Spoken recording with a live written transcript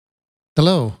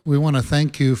Hello, we want to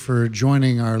thank you for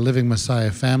joining our Living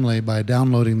Messiah family by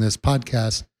downloading this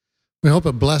podcast. We hope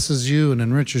it blesses you and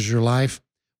enriches your life.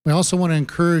 We also want to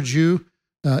encourage you,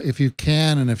 if you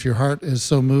can and if your heart is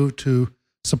so moved, to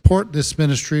support this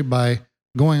ministry by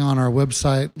going on our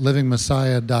website,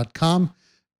 livingmessiah.com,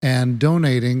 and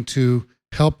donating to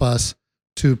help us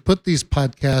to put these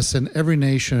podcasts in every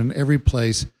nation, every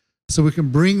place, so we can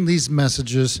bring these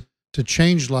messages to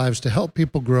change lives, to help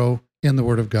people grow in the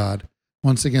Word of God.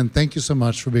 Once again, thank you so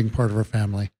much for being part of our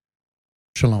family.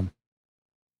 Shalom.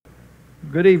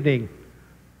 Good evening.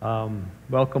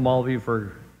 Welcome all of you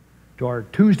to our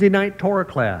Tuesday night Torah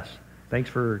class. Thanks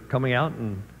for coming out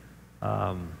and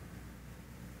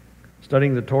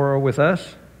studying the Torah with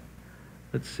us.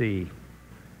 Let's see.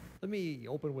 Let me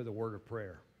open with a word of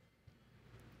prayer.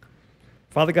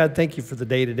 Father God, thank you for the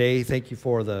day today. Thank you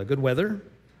for the good weather.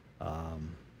 And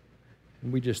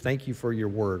we just thank you for your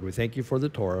word. We thank you for the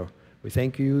Torah. We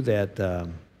thank you that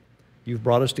you've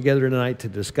brought us together tonight to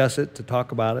discuss it, to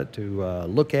talk about it, to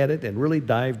look at it, and really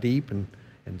dive deep and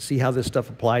see how this stuff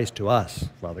applies to us,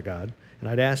 Father God. And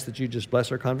I'd ask that you just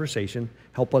bless our conversation,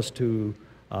 help us to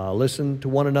listen to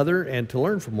one another and to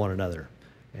learn from one another,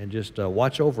 and just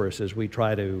watch over us as we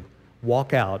try to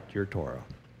walk out your Torah.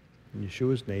 In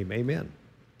Yeshua's name, amen.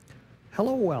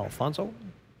 Hello, Alfonso.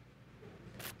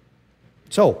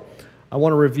 So, I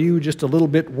want to review just a little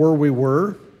bit where we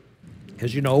were.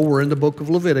 As you know, we're in the book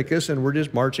of Leviticus, and we're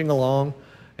just marching along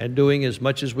and doing as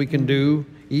much as we can do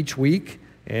each week.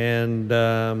 And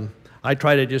I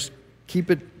try to just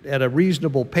keep it at a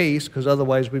reasonable pace, because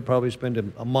otherwise we'd probably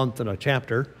spend a month in a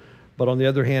chapter. But on the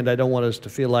other hand, I don't want us to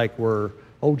feel like we're,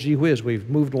 oh, gee whiz, we've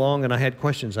moved along and I had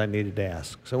questions I needed to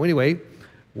ask. So anyway,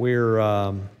 we're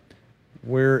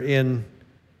in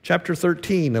chapter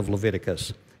 13 of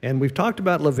Leviticus. And we've talked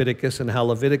about Leviticus and how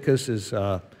Leviticus is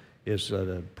a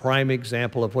prime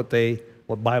example of what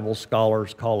Bible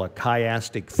scholars call a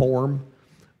chiastic form,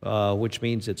 which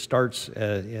means it starts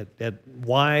at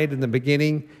wide in the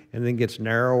beginning and then gets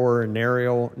narrower and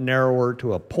narrower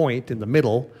to a point in the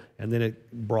middle, and then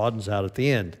it broadens out at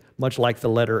the end, much like the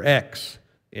letter X.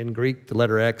 In Greek, the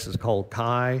letter X is called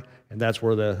chi, and that's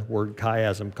where the word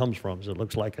chiasm comes from, so it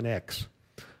looks like an X.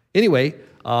 Anyway,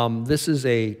 this is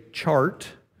a chart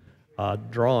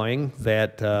drawing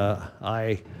that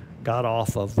I got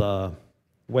off of the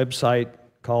website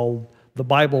called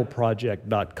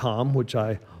thebibleproject.com, which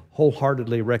I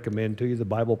wholeheartedly recommend to you.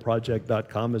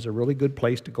 Thebibleproject.com is a really good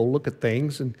place to go look at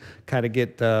things and kind of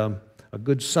get a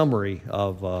good summary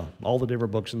of all the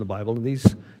different books in the Bible. And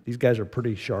these guys are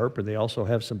pretty sharp, and they also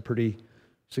have some pretty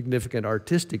significant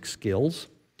artistic skills.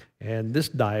 And this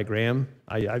diagram,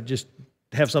 I just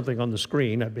have something on the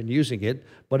screen. I've been using it,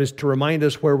 but it's to remind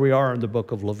us where we are in the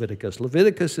book of Leviticus.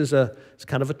 Leviticus is it's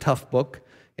kind of a tough book,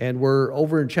 and we're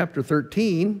over in chapter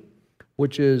 13,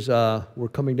 which is, we're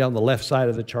coming down the left side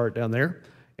of the chart down there,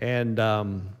 and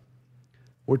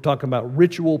we're talking about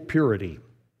ritual purity.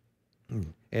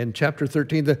 And chapter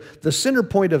 13, the center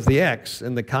point of the X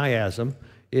in the chiasm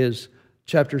is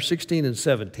chapter 16 and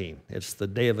 17. It's the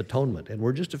Day of Atonement, and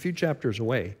we're just a few chapters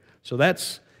away. So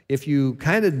that's, if you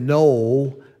kind of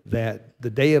know that the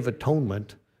Day of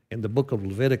Atonement in the book of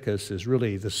Leviticus is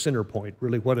really the center point,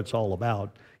 really what it's all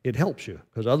about, it helps you.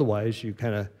 Because otherwise you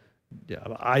kind of,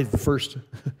 the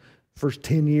first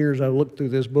 10 years I looked through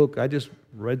this book, I just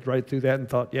read right through that and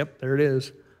thought, yep, there it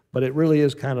is. But it really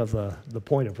is kind of the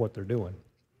point of what they're doing.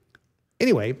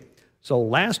 Anyway, so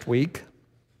last week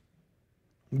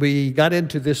we got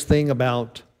into this thing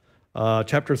about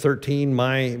chapter 13,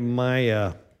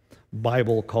 my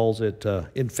Bible calls it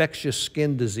infectious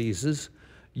skin diseases.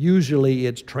 Usually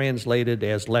it's translated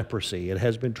as leprosy. It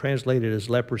has been translated as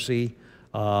leprosy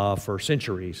for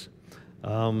centuries.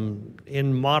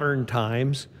 In modern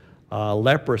times,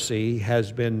 leprosy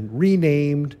has been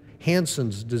renamed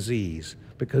Hansen's disease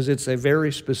because it's a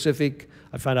very specific,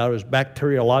 I found out it was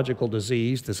bacteriological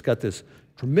disease that's got this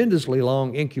tremendously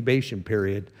long incubation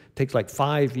period. It takes like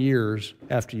 5 years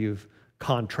after you've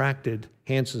contracted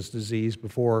Hansen's disease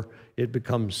before it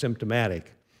becomes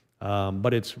symptomatic.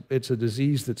 But it's a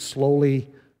disease that slowly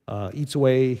eats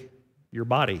away your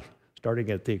body, starting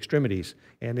at the extremities,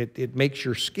 and it makes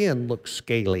your skin look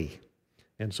scaly.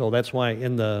 And so that's why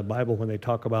in the Bible when they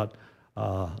talk about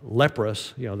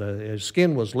leprous, the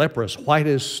skin was leprous, white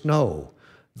as snow.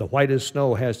 The white as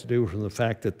snow has to do with the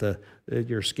fact that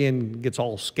your skin gets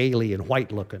all scaly and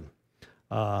white looking.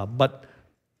 But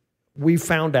we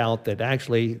found out that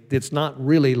actually it's not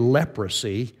really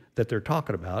leprosy that they're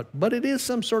talking about, but it is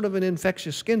some sort of an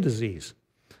infectious skin disease.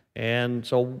 And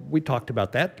so we talked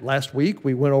about that last week.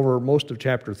 We went over most of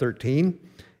chapter 13,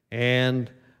 and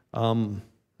I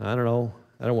don't know.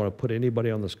 I don't want to put anybody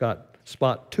on the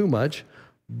spot too much,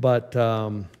 but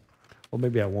well,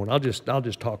 maybe I won't. I'll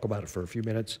just talk about it for a few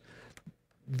minutes.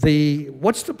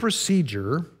 What's the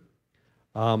procedure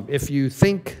if you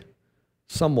think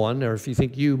someone, or if you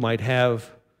think you might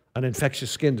have an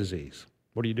infectious skin disease?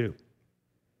 What do you do?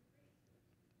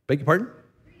 Beg your pardon?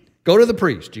 Go to the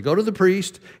priest. You go to the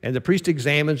priest, and the priest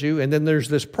examines you, and then there's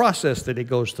this process that he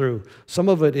goes through. Some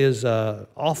of it is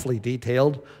awfully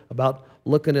detailed about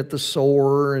looking at the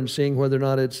sore and seeing whether or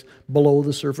not it's below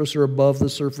the surface or above the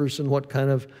surface and what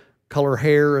kind of color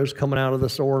hair is coming out of the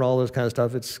sore and all this kind of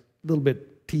stuff. It's a little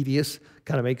bit tedious,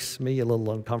 kind of makes me a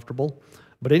little uncomfortable.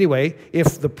 But anyway,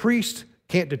 if the priest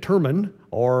can't determine,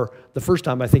 or the first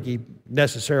time I think he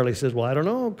necessarily says, well, I don't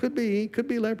know, could be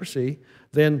leprosy,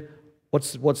 then what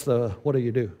do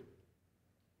you do?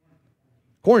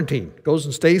 Quarantine. Goes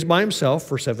and stays by himself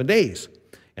for 7 days.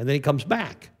 And then he comes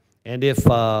back. And if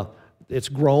it's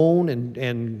grown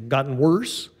and gotten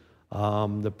worse,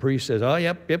 the priest says, oh,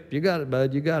 yep, you got it,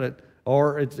 bud, you got it.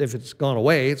 Or if it's gone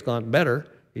away, it's gone better,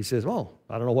 he says, oh,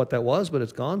 I don't know what that was, but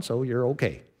it's gone, so you're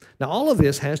okay. Now, all of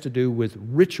this has to do with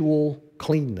ritual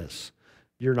cleanness.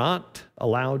 You're not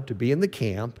allowed to be in the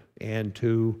camp and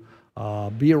to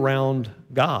be around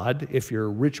God if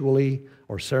you're ritually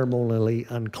or ceremonially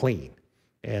unclean.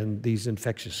 And these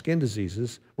infectious skin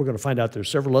diseases, we're going to find out there's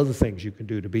several other things you can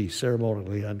do to be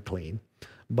ceremonially unclean,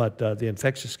 but the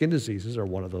infectious skin diseases are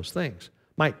one of those things.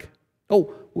 Mike.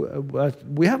 Oh,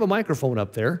 we have a microphone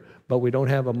up there, but we don't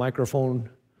have a microphone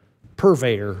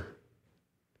purveyor.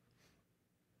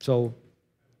 So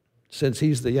since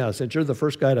you're the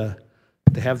first guy to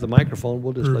have the microphone,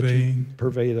 we'll just let you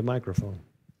purvey the microphone.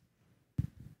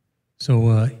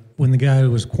 So when the guy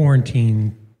was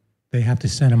quarantined, they have to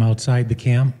send him outside the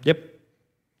camp? Yep.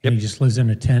 And he just lives in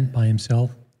a tent by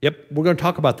himself? Yep, we're going to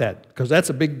talk about that because that's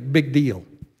a big deal.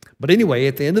 But anyway,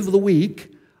 at the end of the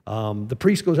week, the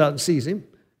priest goes out and sees him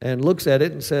and looks at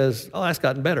it and says, oh, that's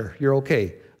gotten better. You're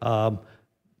okay.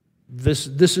 This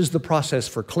is the process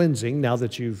for cleansing now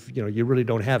that you really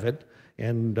don't have it.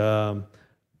 And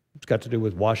it's got to do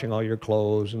with washing all your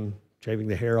clothes and shaving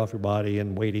the hair off your body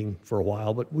and waiting for a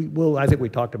while. But I think we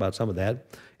talked about some of that.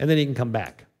 And then he can come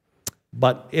back.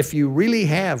 But if you really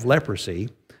have leprosy,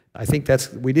 I think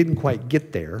we didn't quite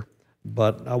get there,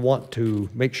 but I want to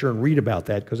make sure and read about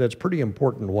that because that's pretty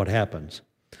important what happens.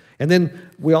 And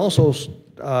then we also,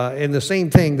 in the same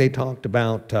thing, they talked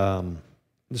about the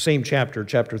same chapter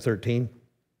 13.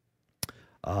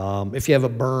 If you have a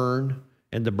burn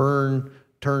and the burn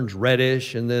turns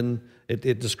reddish and then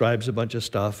it describes a bunch of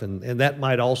stuff, and that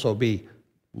might also be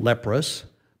leprous,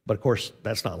 but of course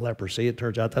that's not leprosy. It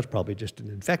turns out that's probably just an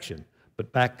infection.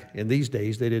 But back in these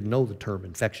days, they didn't know the term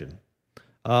infection.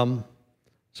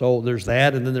 So there's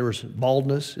that, and then there was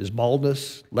baldness. Is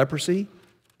baldness leprosy?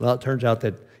 Well, it turns out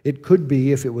that it could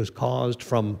be if it was caused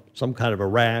from some kind of a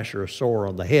rash or a sore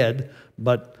on the head,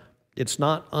 but it's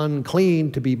not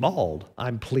unclean to be bald,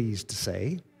 I'm pleased to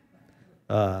say.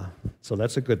 So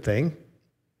that's a good thing.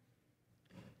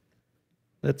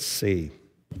 Let's see.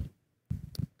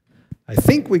 I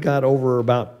think we got over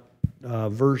about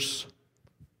verse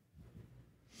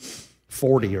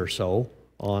 40 or so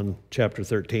on chapter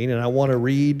 13, and I want to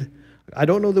read, I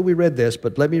don't know that we read this,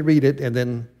 but let me read it, and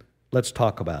then let's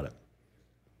talk about it.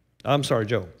 I'm sorry,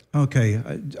 Joe. Okay,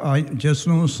 I just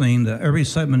noticing that every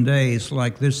 7 days,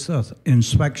 like this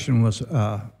inspection was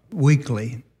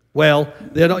weekly. Well,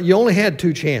 you only had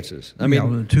 2 chances. I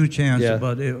mean, 2 chances, yeah.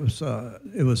 But it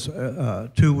was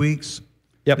 2 weeks.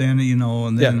 Yep. Then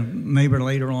and then maybe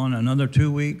later on another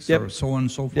 2 weeks, yep. or so on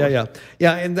and so forth.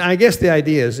 Yeah. And I guess the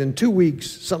idea is in 2 weeks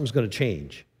something's going to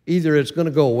change. Either it's going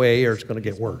to go away or it's going to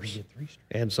get worse,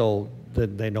 and so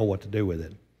then they know what to do with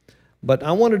it. But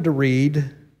I wanted to read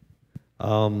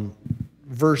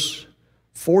verse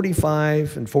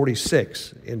 45 and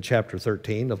 46 in chapter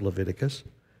 13 of Leviticus,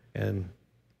 and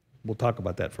we'll talk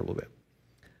about that for a little bit.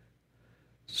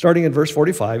 Starting in verse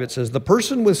 45, it says, "The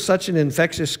person with such an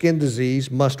infectious skin disease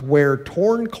must wear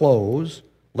torn clothes,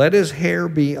 let his hair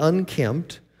be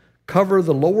unkempt, cover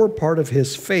the lower part of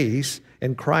his face,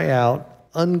 and cry out,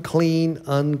 'Unclean,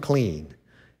 unclean.'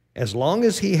 As long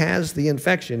as he has the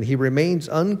infection, he remains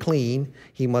unclean.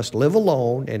 He must live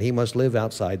alone, and he must live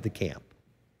outside the camp."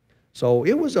 So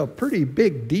it was a pretty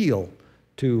big deal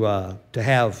to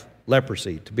have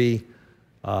leprosy, to be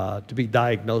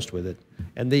diagnosed with it.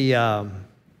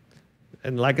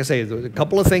 And like I say, there's a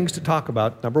couple of things to talk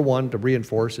about. Number one, to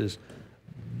reinforce, is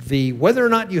whether or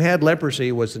not you had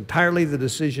leprosy was entirely the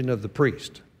decision of the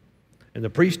priest. And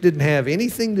the priest didn't have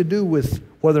anything to do with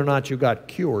whether or not you got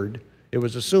cured. It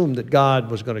was assumed that God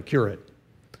was going to cure it.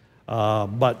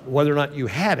 But whether or not you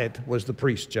had it was the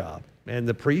priest's job. And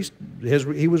the priest,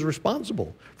 he was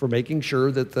responsible for making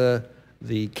sure that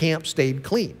the camp stayed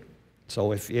clean.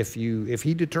 So if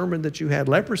he determined that you had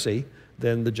leprosy,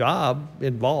 then the job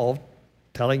involved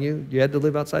telling you had to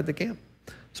live outside the camp.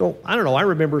 So I don't know, I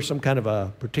remember some kind of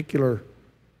a particular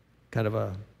kind of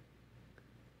a,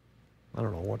 I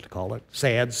don't know what to call it,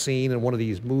 sad scene in one of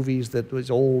these movies that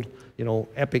was old,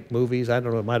 epic movies. I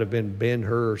don't know, it might have been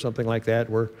Ben-Hur or something like that,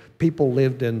 where people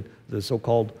lived in the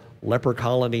so-called leper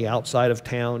colony outside of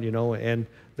town, and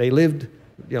they lived,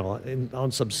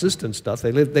 on subsistence stuff.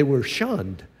 They were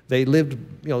shunned. They lived,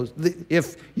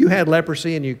 if you had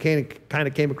leprosy and you kind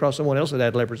of came across someone else that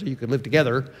had leprosy, you could live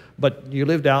together, but you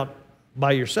lived out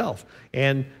by yourself.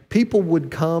 And people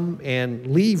would come and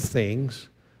leave things,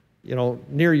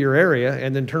 near your area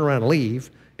and then turn around and leave.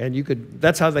 And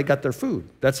that's how they got their food.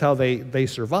 That's how they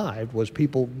survived, was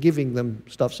people giving them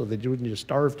stuff so they wouldn't just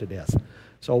starve to death.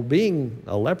 So being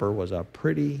a leper was a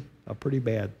pretty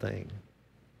bad thing.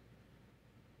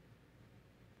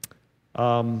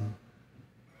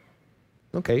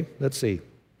 Okay, let's see.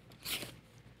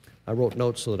 I wrote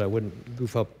notes so that I wouldn't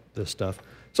goof up this stuff.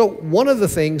 So one of the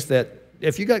things that,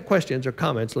 if you got questions or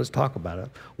comments, let's talk about it.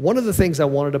 One of the things I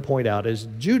wanted to point out is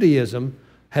Judaism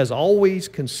has always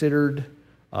considered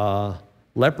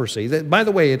leprosy. By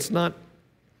the way, it's not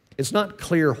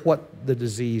clear what the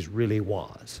disease really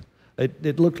was.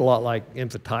 It looked a lot like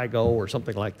impetigo or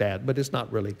something like that, but it's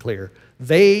not really clear.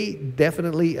 They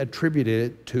definitely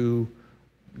attributed it to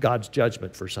God's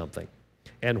judgment for something.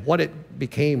 And what it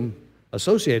became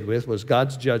associated with was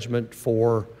God's judgment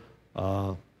for,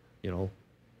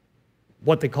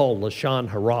 what they call lashon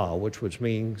hara, which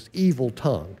means evil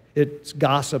tongue. It's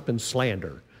gossip and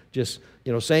slander. Just,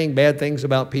 saying bad things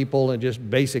about people and just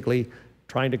basically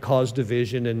trying to cause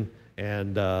division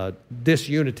and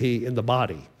disunity in the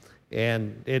body.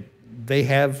 And they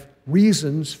have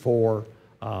reasons for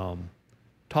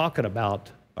talking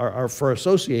about, or for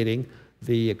associating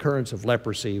the occurrence of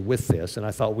leprosy with this, and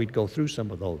I thought we'd go through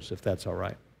some of those, if that's all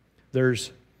right.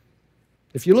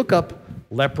 If you look up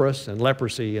leprous and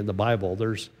leprosy in the Bible,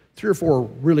 there's 3 or 4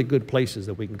 really good places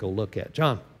that we can go look at.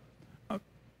 John?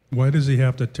 Why does he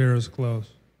have to tear his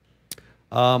clothes?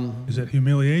 Is it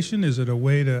humiliation? Is it a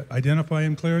way to identify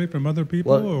him clearly from other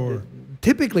people? Or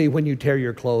typically when you tear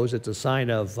your clothes, it's a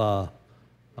sign of,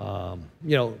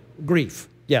 grief.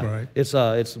 Yeah, right.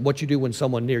 It's what you do when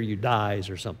someone near you dies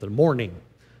or something, mourning.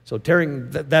 So tearing,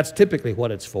 that's typically what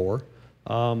it's for.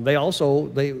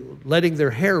 They letting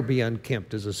their hair be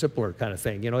unkempt is a simpler kind of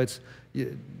thing.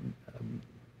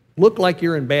 Look like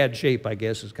you're in bad shape, I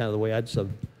guess, is kind of the way I'd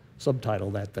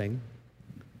subtitle that thing.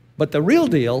 But the real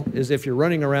deal is if you're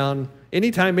running around,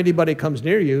 anytime anybody comes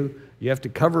near you, you have to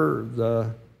cover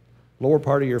the lower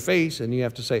part of your face and you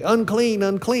have to say, unclean,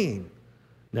 unclean.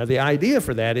 Now, the idea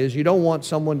for that is you don't want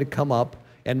someone to come up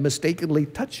and mistakenly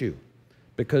touch you,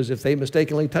 because if they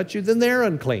mistakenly touch you, then they're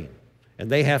unclean, and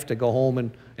they have to go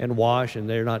home and wash, and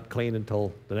they're not clean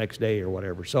until the next day or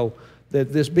whatever. So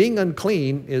this being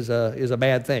unclean is a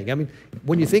bad thing. I mean,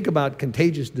 when you think about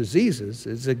contagious diseases,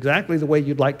 it's exactly the way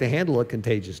you'd like to handle a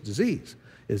contagious disease,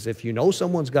 is if you know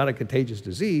someone's got a contagious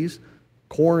disease,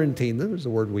 quarantine them is the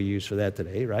word we use for that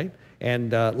today, right?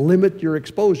 And limit your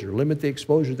exposure, limit the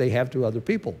exposure they have to other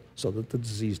people so that the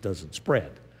disease doesn't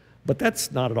spread. But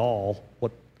that's not at all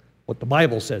what the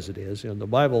Bible says it is. The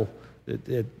Bible,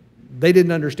 they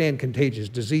didn't understand contagious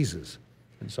diseases.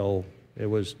 And so it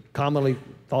was commonly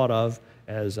thought of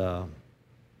as,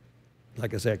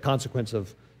 like I said, a consequence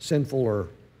of sinful or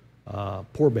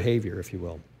poor behavior, if you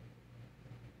will.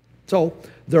 So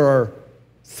there are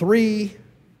 3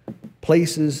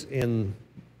 places in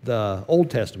the Old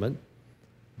Testament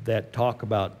that talk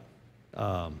about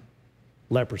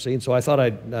leprosy. And so I thought I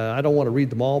don't want to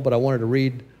read them all, but I wanted to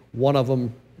read one of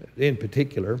them in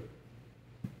particular.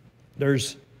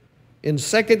 There's, in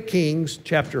 2 Kings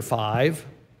chapter 5,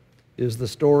 is the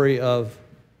story of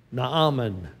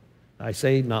Naaman. I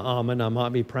say Naaman, I might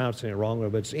be pronouncing it wrong,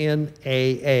 but it's Naaman.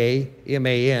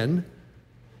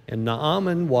 And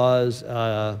Naaman was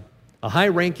a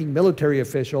high-ranking military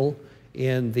official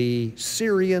in the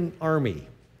Syrian army.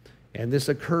 And this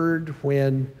occurred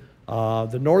when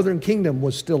the northern kingdom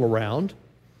was still around,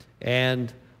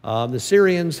 and the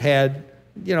Syrians had,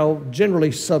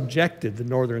 generally subjected the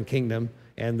northern kingdom,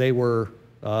 and they were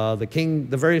the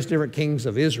various different kings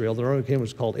of Israel. The northern kingdom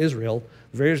was called Israel.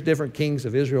 The various different kings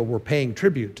of Israel were paying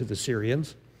tribute to the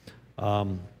Syrians,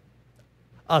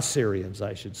 Assyrians,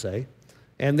 I should say,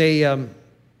 and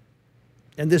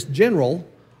this general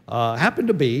happened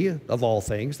to be, of all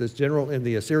things, this general in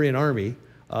the Assyrian army,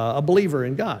 a believer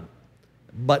in God.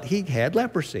 but he had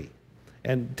leprosy.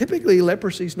 And typically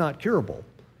leprosy is not curable.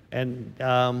 And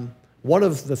one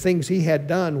of the things he had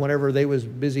done whenever they was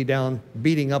busy down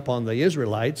beating up on the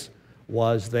Israelites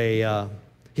was he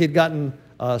had gotten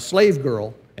a slave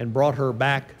girl and brought her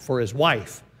back for his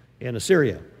wife in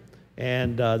Assyria.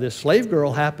 And this slave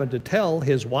girl happened to tell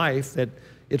his wife that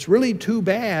it's really too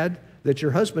bad that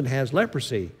your husband has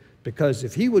leprosy, because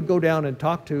if he would go down and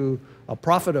talk to a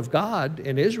prophet of God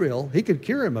in Israel, he could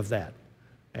cure him of that.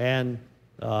 And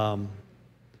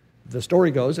the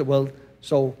story goes that, well,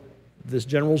 so this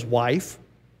general's wife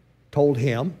told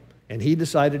him, and he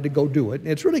decided to go do it. And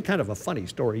it's really kind of a funny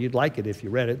story. You'd like it if you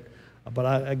read it, but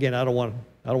I don't want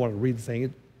to read the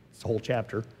thing. It's a whole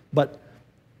chapter. But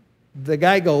the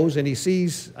guy goes and he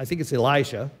sees, I think it's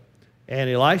Elisha, and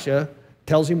Elisha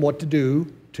tells him what to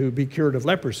do to be cured of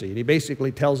leprosy. And he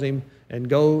basically tells him,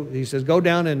 he says, go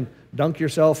down and dunk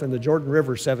yourself in the Jordan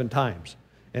River 7 times.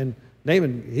 And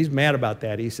Naaman, he's mad about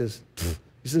that. He says,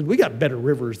 we got better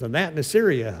rivers than that in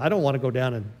Assyria. I don't want to go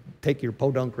down and take your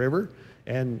podunk river.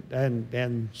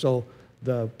 And so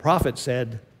the prophet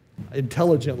said,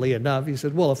 intelligently enough, he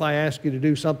said, well, if I ask you to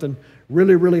do something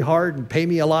really, really hard and pay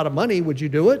me a lot of money, would you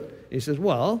do it? He says,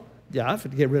 well, yeah, if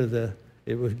it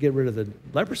would get rid of the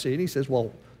leprosy. And he says,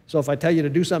 well, so if I tell you to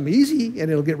do something easy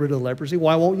and it'll get rid of the leprosy,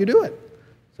 why won't you do it?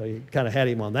 So he kind of had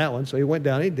him on that one. So he went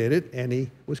down, he did it, and he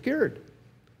was cured.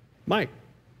 Mike.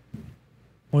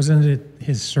 Wasn't it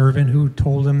his servant who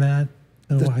told him that?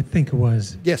 Oh, I think it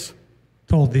was. Yes.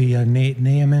 Told the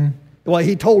Naaman. Well,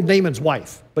 he told Naaman's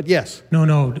wife, but yes.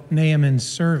 No, Naaman's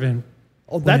servant.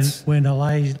 Oh, that's... When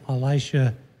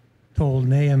Elisha told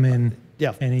Naaman,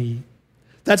 yeah. And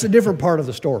that's a different part of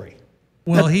the story.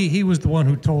 Well, he was the one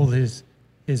who told his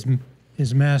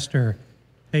master,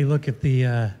 hey, look, if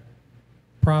the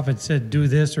prophet said do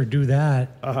this or do that,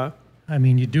 I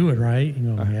mean, you do it, right?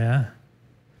 You go, yeah.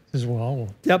 He says, well...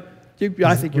 Yep.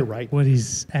 I think you're right. What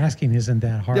he's asking isn't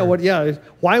that hard. Yeah,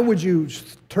 why would you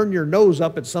turn your nose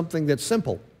up at something that's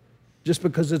simple? Just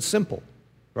because it's simple,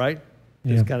 right?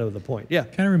 Yeah. That's kind of the point. Yeah.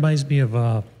 Kind of reminds me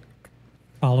of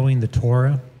following the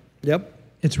Torah. Yep.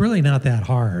 It's really not that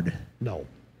hard. No.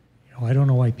 I don't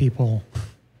know why people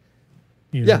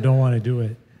don't want to do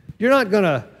it. You're not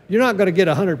gonna get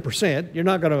 100%. You're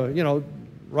not gonna,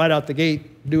 right out the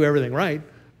gate do everything right.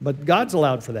 But God's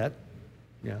allowed for that.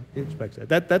 Yeah, he expects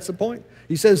that. That's the point.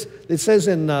 It says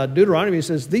in Deuteronomy, he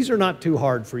says, these are not too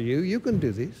hard for you. You can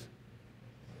do these.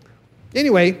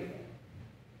 Anyway,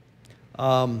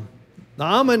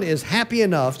 Naaman is happy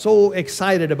enough, so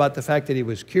excited about the fact that he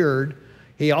was cured.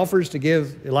 He offers to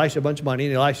give Elisha a bunch of money,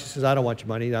 and Elisha says, I don't want your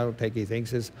money. I don't take anything. He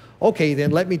says, okay,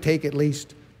 then let me take at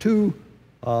least 2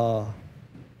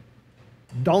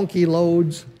 donkey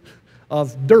loads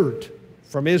of dirt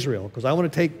from Israel, because I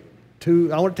want to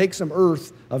take some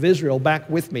earth of Israel back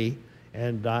with me,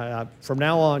 and from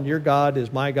now on, your God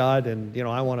is my God, and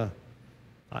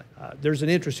there's an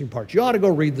interesting part. You ought to go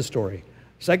read the story.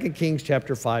 2 Kings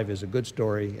chapter 5 is a good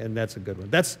story, and that's a good one.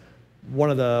 That's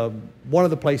one of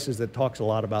the places that talks a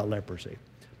lot about leprosy.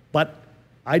 But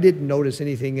I didn't notice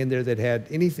anything in there that had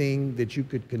anything that you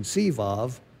could conceive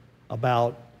of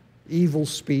about evil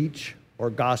speech or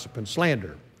gossip and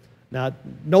slander. Now,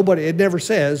 it never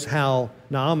says how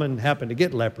Naaman happened to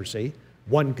get leprosy.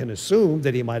 One can assume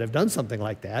that he might have done something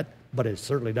like that, but it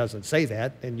certainly doesn't say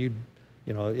that. And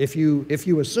if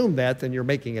you assume that, then you're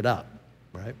making it up,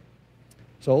 right?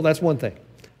 So that's one thing.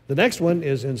 The next one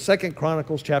is in 2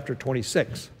 Chronicles chapter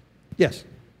 26. Yes?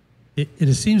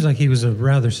 It seems like he was a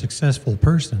rather successful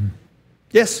person.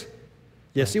 Yes.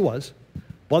 Yes, he was.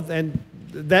 Well, and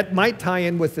that might tie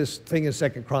in with this thing in 2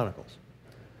 Chronicles.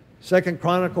 2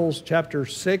 Chronicles chapter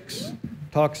 6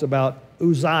 talks about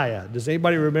Uzziah. Does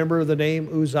anybody remember the name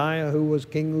Uzziah? Who was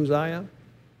King Uzziah?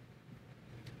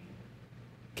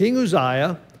 King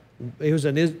Uzziah, he was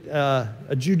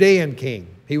a Judean king.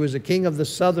 He was a king of the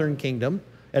southern kingdom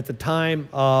at the time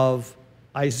of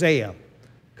Isaiah.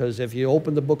 Because if you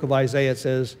open the book of Isaiah, it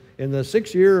says, in the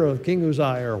 6th year of King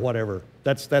Uzziah or whatever.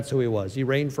 That's who he was. He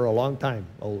reigned for a long time,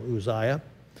 old Uzziah.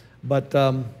 But...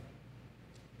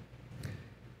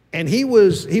 and he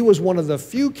was one of the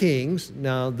few kings.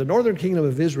 Now, the northern kingdom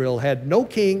of Israel had no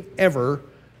king ever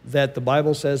that the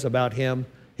Bible says about him.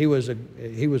 He was a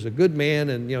good man,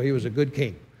 and he was a good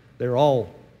king. They're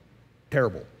all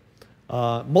terrible.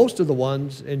 Most of the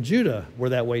ones in Judah were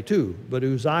that way too. But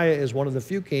Uzziah is one of the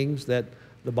few kings that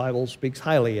the Bible speaks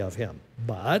highly of him.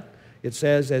 But it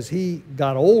says as he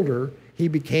got older, he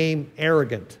became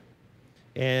arrogant,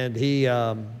 and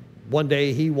one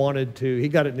day he got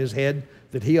it in his head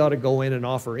that he ought to go in and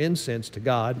offer incense to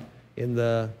God in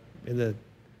the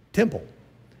temple.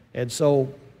 And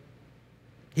so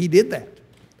he did that.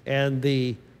 And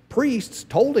the priests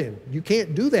told him, you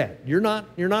can't do that. You're not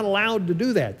allowed to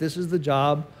do that. This is the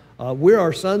job. We're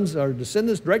our sons, our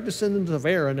descendants, direct descendants of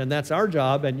Aaron, and that's our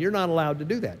job, and you're not allowed to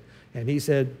do that. And he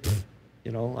said,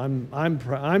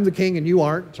 I'm the king and you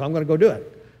aren't, so I'm going to go do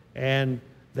it. And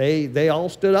they all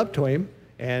stood up to him,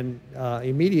 and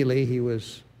immediately he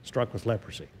was struck with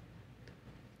leprosy.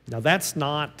 Now that's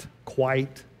not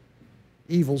quite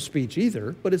evil speech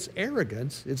either, but it's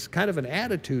arrogance. It's kind of an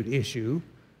attitude issue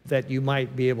that you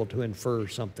might be able to infer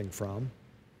something from.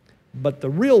 But the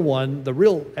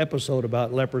real episode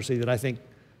about leprosy that I think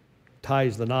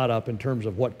ties the knot up in terms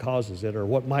of what causes it or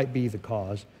what might be the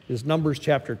cause is Numbers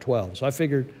chapter 12. So I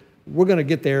figured we're going to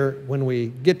get there when we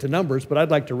get to Numbers, but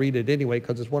I'd like to read it anyway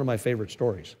because it's one of my favorite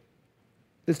stories.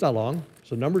 It's not long.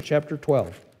 So Numbers chapter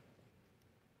 12.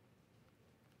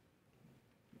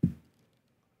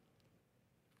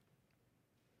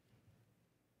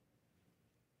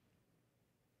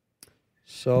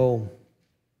 So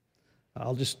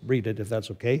I'll just read it if that's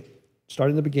okay.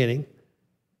 Starting in the beginning.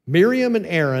 Miriam and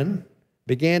Aaron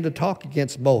began to talk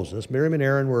against Moses. Miriam and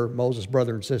Aaron were Moses'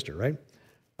 brother and sister, right?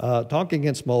 Talking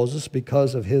against Moses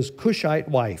because of his Cushite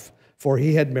wife, for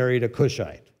he had married a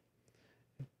Cushite.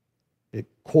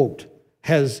 Quote,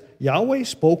 has Yahweh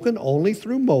spoken only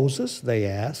through Moses, they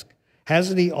asked.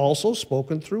 Hasn't he also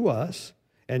spoken through us?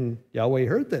 And Yahweh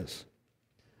heard this.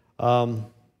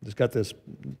 It's got this.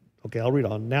 Okay, I'll read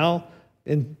on. Now,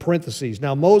 in parentheses,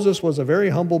 now Moses was a very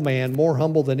humble man, more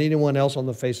humble than anyone else on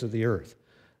the face of the earth.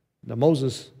 Now,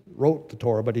 Moses wrote the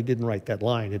Torah, but he didn't write that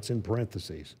line. It's in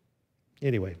parentheses.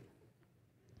 Anyway,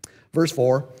 verse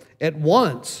 4, at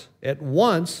once,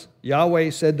 Yahweh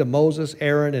said to Moses,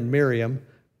 Aaron, and Miriam,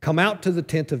 come out to the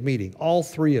tent of meeting, all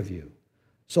three of you.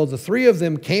 So the three of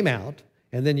them came out,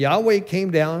 and then Yahweh came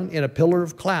down in a pillar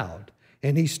of cloud.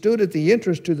 And he stood at the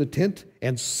entrance to the tent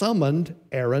and summoned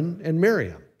Aaron and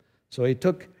Miriam. So he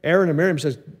took Aaron and Miriam and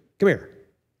says, come here.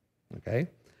 Okay.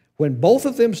 When both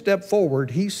of them stepped forward,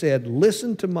 he said,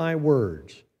 listen to my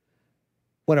words.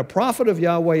 When a prophet of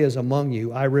Yahweh is among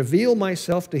you, I reveal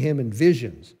myself to him in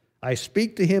visions. I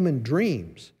speak to him in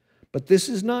dreams. But this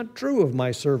is not true of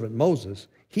my servant Moses.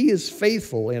 He is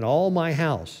faithful in all my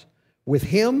house. With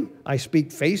him I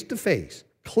speak face to face,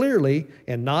 clearly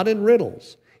and not in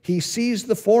riddles. He sees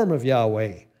the form of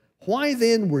Yahweh. Why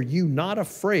then were you not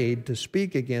afraid to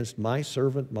speak against my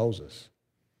servant Moses?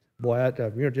 Boy,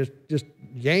 just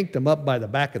yanked him up by the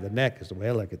back of the neck is the way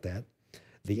I look at that.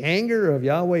 The anger of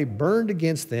Yahweh burned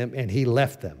against them, and he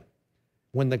left them.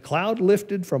 When the cloud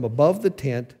lifted from above the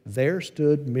tent, there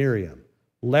stood Miriam,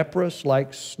 leprous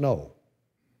like snow.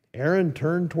 Aaron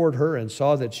turned toward her and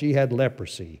saw that she had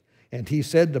leprosy. And he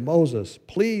said to Moses,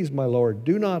 please, my Lord,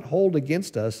 do not hold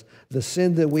against us the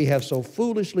sin that we have so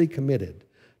foolishly committed.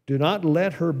 Do not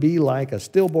let her be like a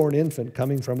stillborn infant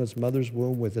coming from its mother's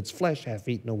womb with its flesh half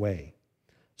eaten away.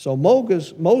 So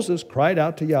Moses cried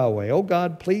out to Yahweh, O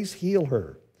God, please heal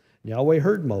her. And Yahweh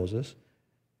heard Moses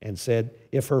and said,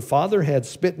 if her father had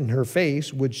spit in her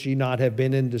face, would she not have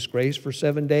been in disgrace for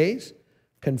 7 days?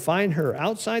 Confine her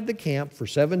outside the camp for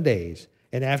 7 days,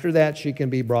 and after that she can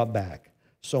be brought back.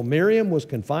 So Miriam was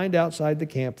confined outside the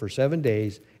camp for 7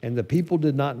 days, and the people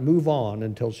did not move on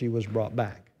until she was brought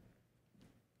back.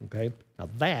 Okay? Now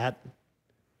that,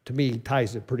 to me,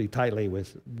 ties it pretty tightly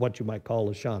with what you might call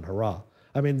a Lashon Hara.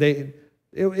 I mean,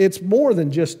 it's more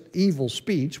than just evil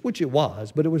speech, which it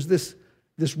was, but it was this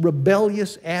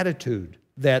rebellious attitude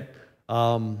that,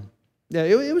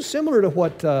 it was similar to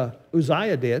what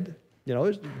Uzziah did.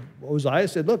 Uzziah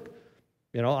said, look,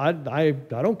 I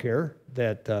don't care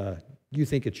that you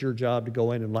think it's your job to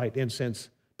go in and light incense,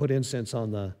 put incense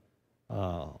on the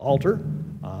altar.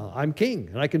 I'm king,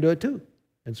 and I can do it too.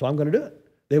 And so I'm going to do it.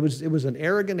 It was an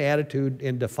arrogant attitude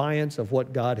in defiance of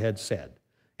what God had said.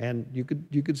 And you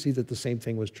could see that the same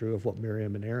thing was true of what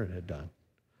Miriam and Aaron had done.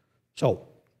 So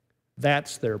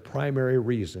that's their primary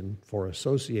reason for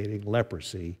associating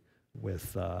leprosy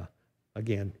with,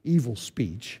 again, evil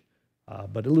speech,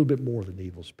 but a little bit more than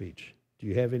evil speech. Do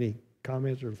you have any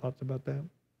comments or thoughts about that?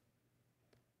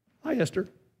 Hi, Esther.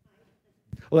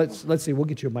 Well, let's see. We'll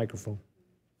get you a microphone.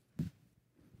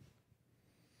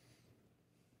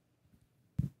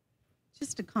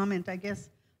 Just a comment, I guess.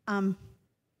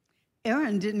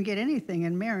 Aaron didn't get anything,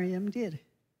 and Miriam did.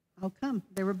 How come?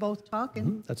 They were both talking.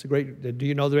 Mm-hmm. That's a great. Do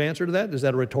you know the answer to that? Is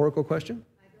that a rhetorical question?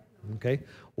 I don't know. Okay.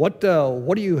 What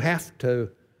do you have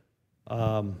to?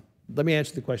 Let me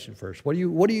answer the question first.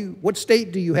 What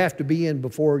state do you have to be in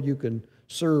before you can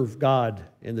serve God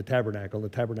in the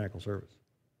tabernacle service?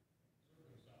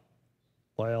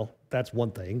 Well, that's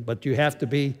one thing, but you have to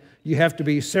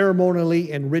be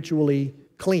ceremonially and ritually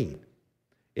clean.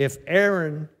 If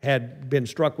Aaron had been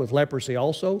struck with leprosy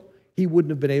also, he wouldn't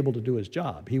have been able to do his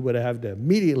job. He would have to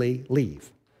immediately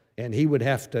leave, and he would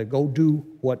have to go do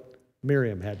what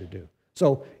Miriam had to do.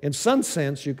 So in some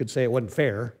sense, you could say it wasn't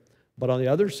fair, but on the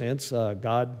other sense,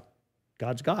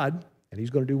 God's God, and he's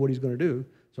going to do what he's going to do.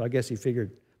 So I guess he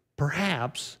figured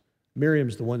perhaps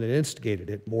Miriam's the one that instigated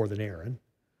it more than Aaron.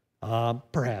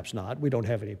 Perhaps not. We don't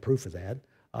have any proof of that.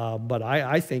 But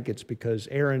I think it's because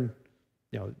Aaron,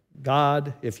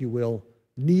 God, if you will,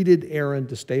 needed Aaron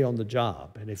to stay on the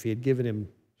job. And if he had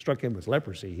struck him with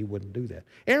leprosy, he wouldn't do that.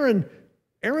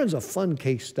 Aaron's a fun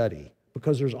case study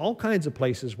because there's all kinds of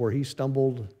places where he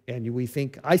stumbled, and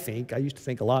I used to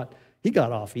think a lot, he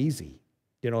got off easy.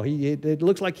 It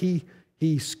looks like he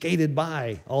skated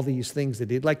by all these things that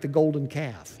he did, like the golden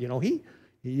calf. He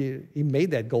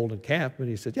made that golden calf, but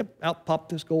he said, yep, out popped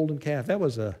this golden calf. That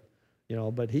was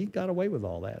but he got away with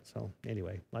all that. So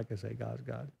anyway, like I say, God's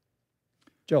God.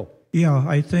 Joe. Yeah,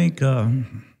 I think the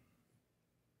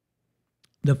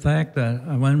fact that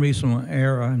one reason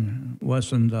Aaron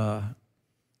wasn't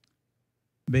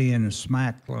being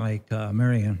smacked like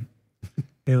Miriam,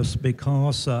 it was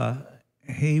because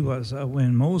he was,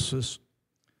 when Moses,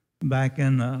 back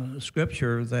in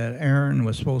Scripture, that Aaron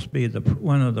was supposed to be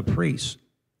one of the priests.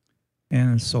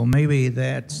 And so maybe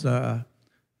that's,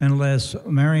 unless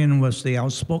Miriam was the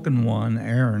outspoken one,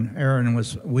 Aaron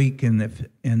was weak in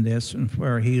this, and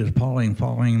where he was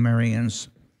following Miriam's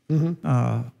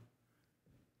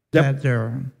Yep.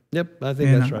 there. Yep, I think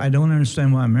And that's right. I don't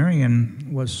understand why Miriam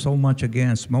was so much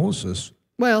against Moses.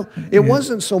 Well, it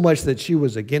wasn't so much that she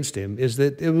was against him, is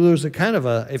that there was a kind of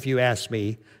a, if you ask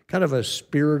me, kind of a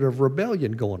spirit of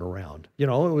rebellion going around. It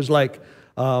was like,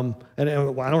 and I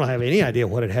don't have any idea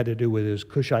what it had to do with his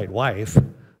Cushite wife,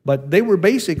 but they were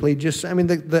basically just,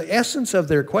 the essence of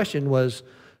their question was,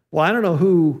 well, I don't know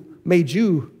who made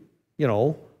you,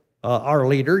 our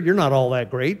leader. You're not all that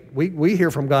great. We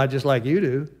hear from God just like you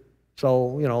do.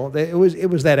 So, it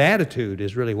was that attitude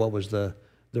is really what was the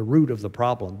root of the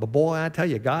problem. But boy, I tell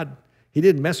you, God, he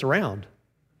didn't mess around.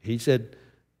 He said,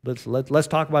 let's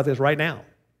talk about this right now.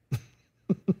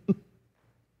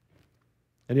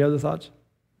 Any other thoughts?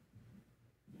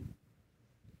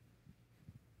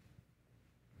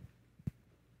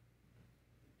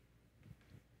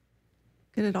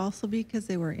 Could it also be because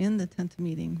they were in the tent of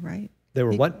meeting, right? They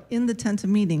were what? In the tent of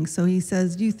meeting. So he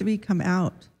says, you three come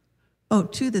out. Oh,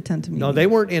 to the tent of meeting. No, they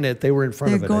weren't in it. They were in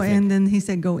front of it, I think. And then he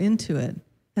said, go into it.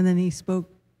 And then he spoke.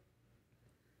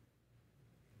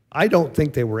 I don't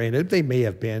think they were in it. They may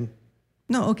have been.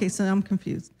 No, okay, so I'm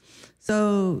confused.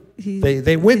 So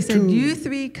they went he said, you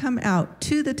three come out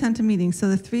to the tent of meeting. So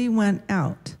the three went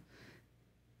out.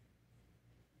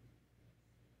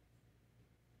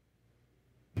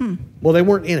 Well, they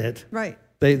weren't in it. Right.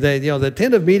 The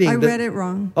tent of meeting. I read it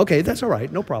wrong. Okay, that's all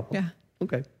right. No problem. Yeah.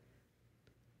 Okay.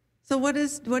 So what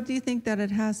do you think that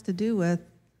it has to do with?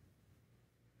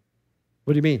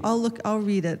 What do you mean? I'll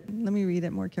read it. Let me read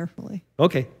it more carefully.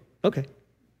 Okay.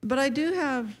 But I do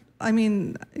have, a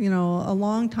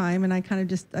long time, and I kind of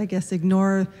just, I guess,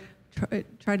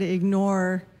 try to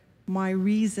ignore my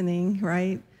reasoning,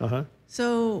 right? Uh-huh.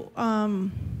 So,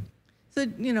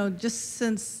 just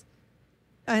since,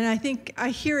 and I think I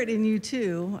hear it in you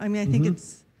too. I think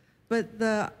it's, but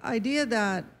the idea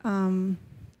that,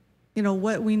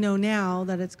 what we know now,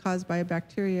 that it's caused by a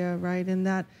bacteria, right? And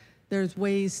that there's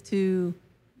ways to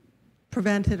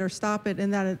prevent it or stop it,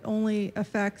 and that it only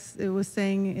affects, it was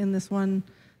saying in this one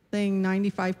thing,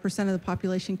 95% of the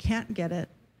population can't get it.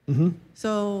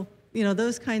 So,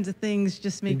 those kinds of things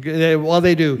just make... Well,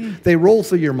 they do. Yeah. They roll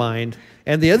through your mind.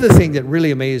 And the other thing that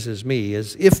really amazes me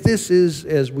is if this is,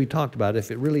 as we talked about,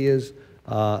 if it really is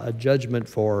a judgment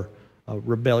for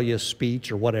rebellious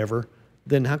speech or whatever,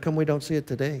 then how come we don't see it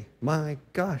today? My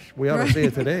gosh, we ought to see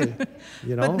it today.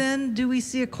 But then do we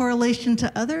see a correlation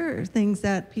to other things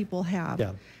that people have?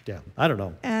 Yeah. I don't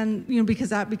know. And, because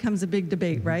that becomes a big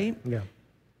debate, right? Yeah.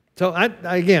 So, I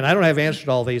don't have answers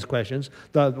to all these questions.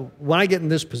 When I get in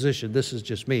this position, this is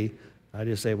just me, I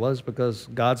just say, well, it's because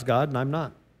God's God and I'm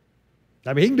not.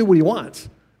 He can do what he wants,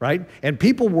 right? And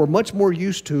people were much more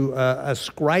used to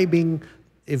ascribing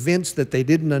events that they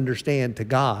didn't understand to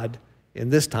God in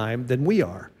this time than we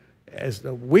are. As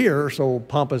we're so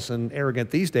pompous and arrogant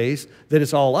these days that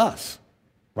it's all us,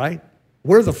 right?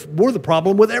 We're the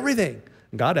problem with everything.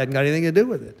 God hadn't got anything to do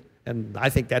with it. And I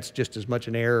think that's just as much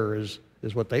an error as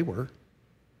what they were.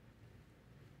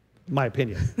 My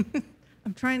opinion.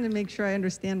 I'm trying to make sure I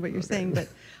understand what you're saying, but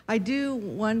I do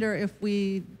wonder if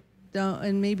we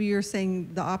and maybe you're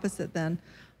saying the opposite then.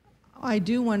 I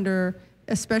do wonder,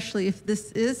 especially if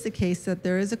this is the case, that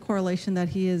there is a correlation that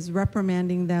he is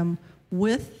reprimanding them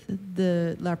with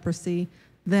the leprosy,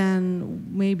 then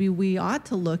maybe we ought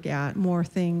to look at more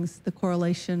things, the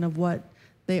correlation of what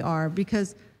they are.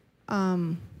 Because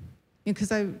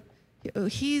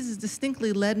he's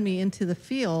distinctly led me into the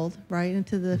field, right,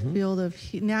 into the field of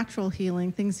natural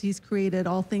healing, things he's created,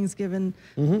 all things given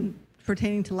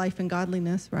pertaining to life and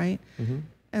godliness, right?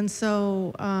 And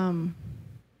so,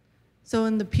 so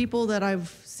in the people that I've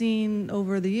seen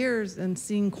over the years and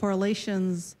seeing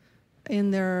correlations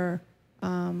in their,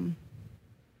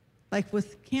 like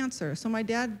with cancer. So my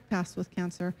dad passed with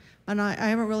cancer, and I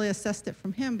haven't really assessed it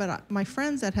from him, but my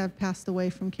friends that have passed away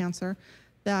from cancer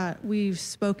that we've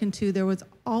spoken to,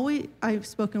 I've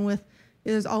spoken with,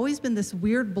 there's always been this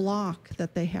weird block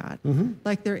that they had,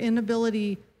 like their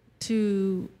inability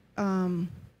to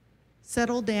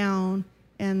settle down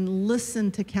and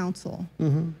listen to counsel.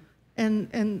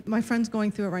 And my friend's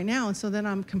going through it right now, and so then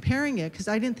I'm comparing it, because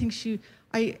I didn't think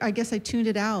I guess I tuned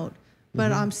it out,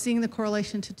 but I'm seeing the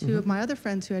correlation to two of my other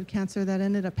friends who had cancer that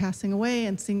ended up passing away,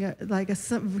 and seeing a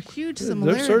huge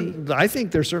similarity. I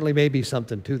think there certainly may be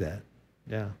something to that.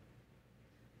 Yeah.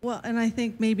 Well, and I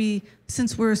think maybe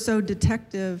since we're so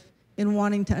detective in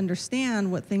wanting to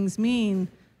understand what things mean,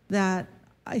 that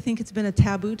I think it's been a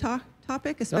taboo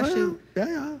topic, especially,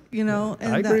 you know.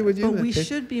 And I agree with you. But we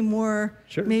should be more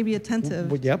maybe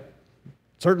attentive. Yep.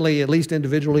 Certainly, at least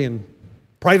individually and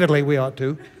privately, we ought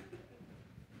to.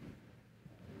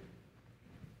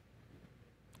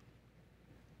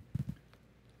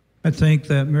 I think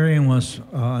that Miriam was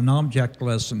an object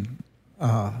lesson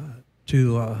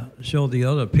to show the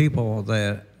other people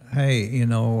that, hey, you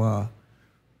know,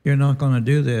 you're not going to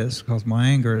do this because my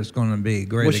anger is going to be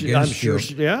great against you.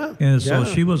 And so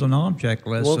she was an object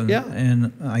lesson.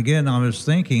 And again, I was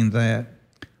thinking that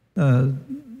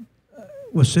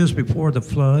was this before the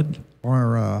flood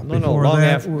or before long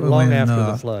that? Long after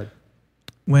the flood.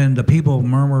 When the people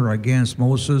murmured against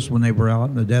Moses when they were out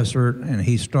in the desert and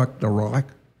he struck the rock.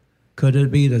 Could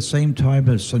it be the same type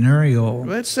of scenario?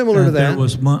 Well, it's similar to that. There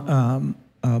was,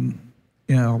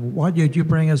 you know, why did you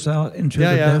bring us out into the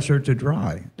desert to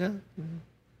dry? Yeah.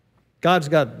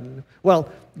 God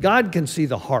can see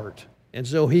the heart, and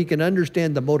so he can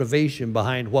understand the motivation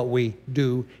behind what we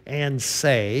do and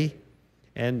say,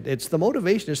 and it's the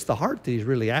motivation, it's the heart that he's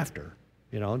really after,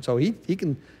 you know. And so he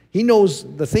knows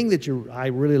the thing that I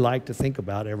really like to think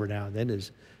about every now and then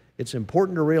is it's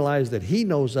important to realize that he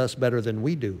knows us better than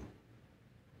we do.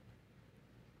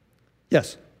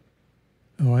 Yes.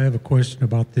 Oh, I have a question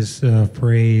about this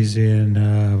phrase in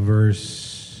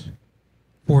verse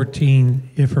 14.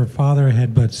 If her father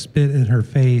had but spit in her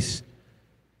face,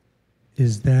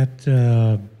 is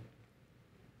that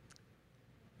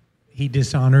he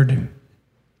dishonored?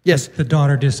 Yes. The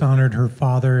daughter dishonored her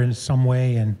father in some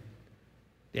way, and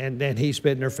he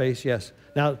spit in her face. Yes.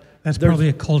 Now that's probably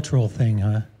a cultural thing,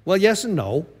 huh? Well, yes and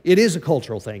no. It is a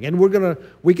cultural thing, and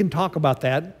we can talk about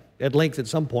that at length at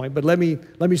some point, but let me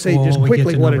say just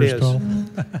quickly what it is.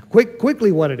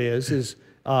 Quickly what it is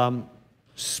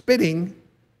spitting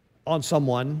on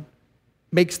someone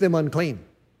makes them unclean.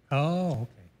 Oh, okay.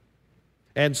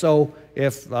 And so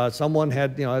if someone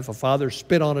had, you know, if a father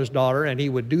spit on his daughter, and he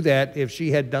would do that if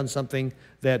she had done something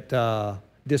that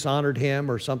dishonored him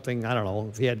or something, I don't know,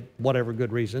 if he had whatever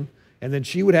good reason, and then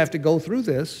she would have to go through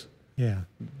this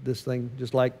thing,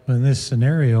 just like... In this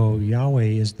scenario, Yahweh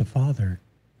is the father.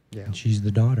 Yeah. And she's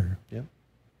the daughter. Yeah.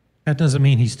 That doesn't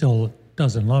mean he still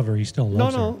doesn't love her. He still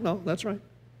loves her. No, that's right.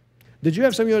 Did you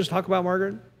have something you wanted to talk about,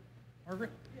 Margaret?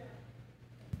 Margaret?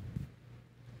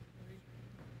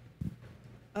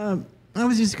 I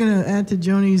was just going to add to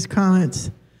Joni's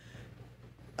comments.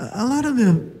 A lot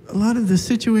of the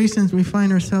situations we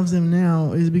find ourselves in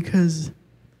now is because,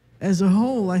 as a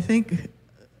whole, I think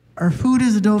our food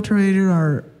is adulterated,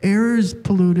 our air is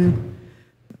polluted,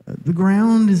 the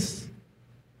ground is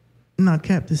not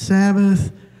kept the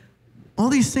Sabbath. All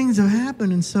these things have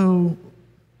happened, and so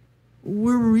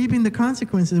we're reaping the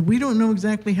consequences. We don't know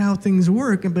exactly how things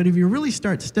work, but if you really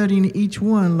start studying each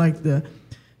one, like the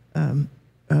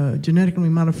genetically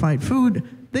modified food,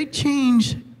 they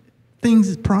change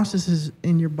things, processes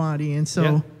in your body, and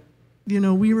so you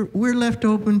know we're left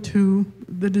open to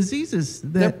the diseases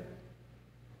that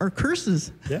are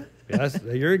curses. Yeah, yes,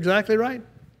 you're exactly right.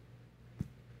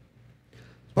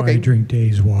 Okay. I drink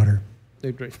Dave's water.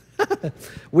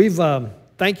 We've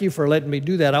thank you for letting me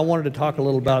do that. I wanted to talk a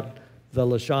little about the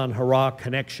Lashon Hara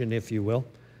connection, if you will.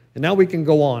 And now we can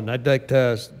go on. I'd like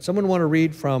to, someone want to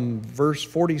read from verse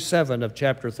 47 of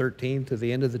chapter 13 to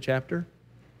the end of the chapter?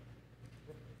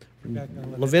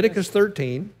 Leviticus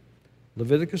 13,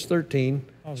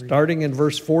 starting in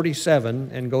verse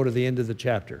 47, and go to the end of the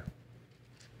chapter.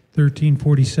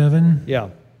 13:47. Yeah.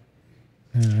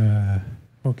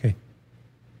 Okay.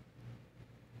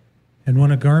 And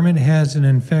when a garment has an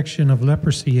infection of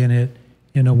leprosy in it,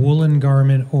 in a woolen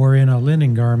garment or in a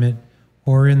linen garment,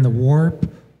 or in the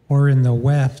warp or in the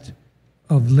weft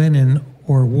of linen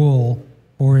or wool,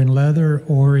 or in leather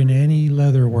or in any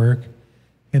leather work,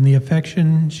 and the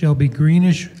affection shall be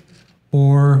greenish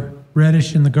or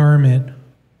reddish in the garment,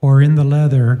 or in the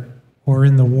leather, or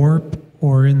in the warp,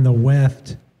 or in the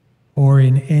weft, or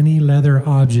in any leather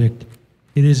object,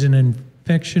 it is an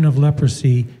infection of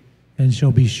leprosy, and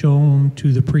shall be shown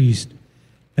to the priest.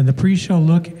 And the priest shall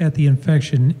look at the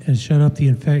infection and shut up the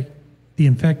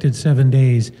infected 7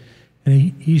 days.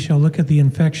 And he shall look at the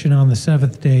infection on the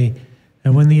seventh day.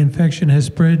 And when the infection has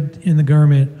spread in the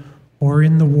garment, or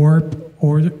in the warp,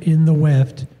 or in the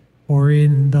weft, or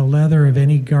in the leather of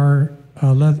any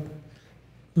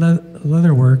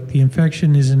leather work, the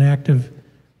infection is an act of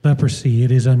leprosy.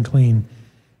 It is unclean.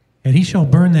 And he shall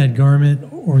burn that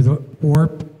garment, or the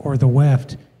warp, or the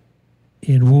weft,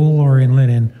 in wool or in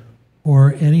linen,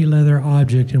 or any leather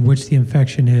object in which the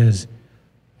infection is,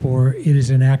 for it is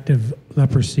an act of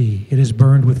leprosy. It is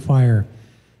burned with fire.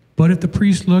 But if the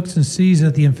priest looks and sees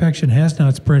that the infection has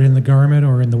not spread in the garment,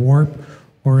 or in the warp,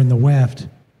 or in the weft,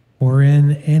 or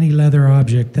in any leather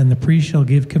object, then the priest shall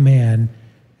give command,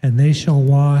 and they shall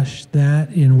wash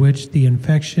that in which the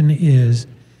infection is,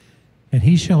 and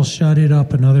he shall shut it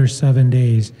up another 7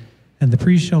 days. And the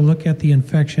priest shall look at the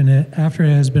infection after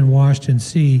it has been washed, and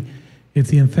see if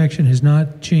the infection has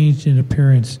not changed in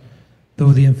appearance,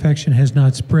 though the infection has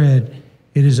not spread,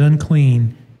 it is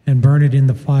unclean, and burn it in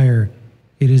the fire.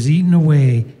 It is eaten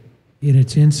away in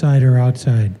its inside or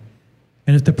outside.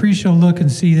 And if the priest shall look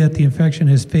and see that the infection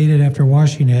has faded after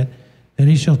washing it, then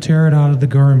he shall tear it out of the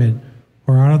garment,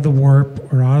 or out of the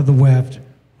warp, or out of the weft,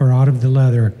 or out of the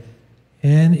leather.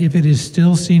 And if it is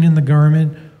still seen in the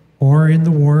garment, or in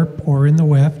the warp, or in the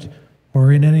weft,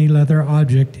 or in any leather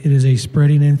object, it is a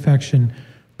spreading infection.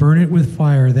 Burn it with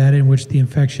fire, that in which the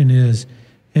infection is.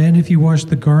 And if you wash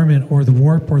the garment, or the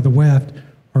warp, or the weft,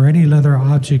 or any leather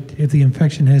object, if the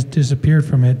infection has disappeared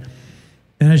from it,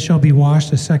 then it shall be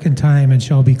washed a second time and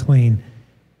shall be clean.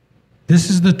 This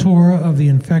is the Torah of the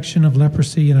infection of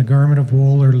leprosy in a garment of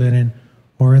wool or linen,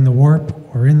 or in the warp,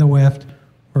 or in the weft,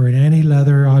 or in any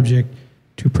leather object,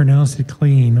 to pronounce it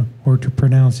clean or to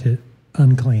pronounce it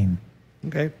unclean.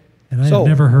 Okay. And I had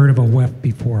never heard of a weft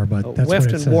before, but that's weft what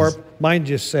it and says. warp, mine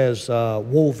just says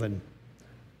woven.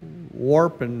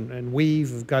 Warp and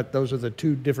weave have got, those are the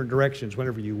two different directions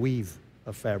whenever you weave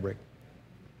a fabric.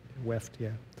 Weft, yeah.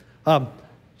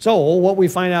 So what we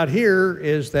find out here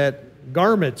is that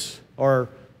garments or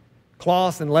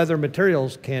cloth and leather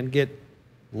materials can get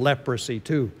leprosy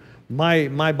too.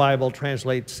 My Bible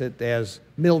translates it as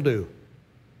mildew,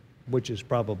 which is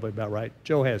probably about right.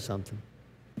 Joe has something.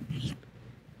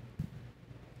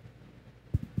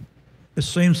 It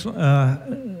seems,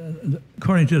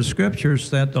 according to the scriptures,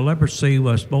 that the leprosy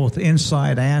was both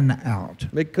inside and out.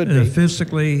 It could be.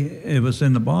 Physically, it was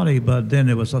in the body, but then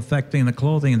it was affecting the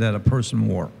clothing that a person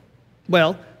wore.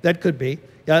 Well, that could be.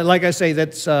 Like I say,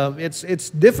 that's it's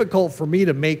difficult for me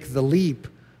to make the leap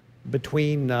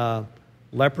between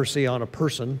leprosy on a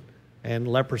person and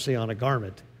leprosy on a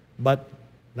garment. But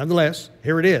nonetheless,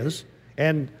 here it is.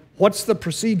 And what's the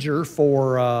procedure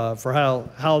for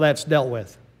how that's dealt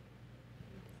with?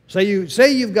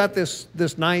 Say you've got this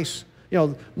nice,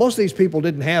 most of these people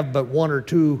didn't have but one or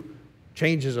two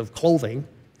changes of clothing.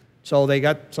 So they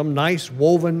got some nice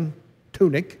woven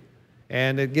tunic,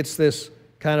 and it gets this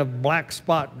kind of black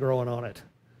spot growing on it.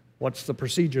 What's the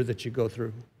procedure that you go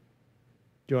through?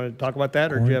 Do you want to talk about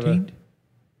that, or do you have a...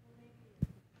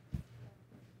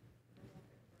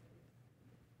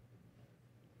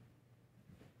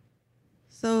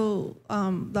 So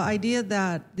the idea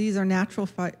that these are natural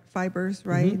fibers,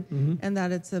 right, and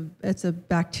that it's a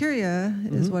bacteria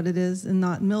is what it is, and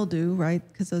not mildew, right,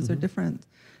 because those are different.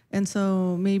 And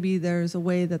so maybe there's a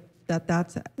way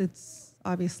that's it's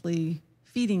obviously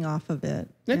feeding off of it.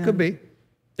 It could be.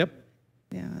 Yep.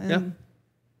 Yeah.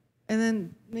 And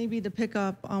then maybe to pick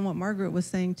up on what Margaret was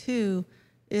saying too,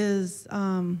 is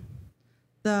the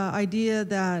idea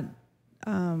that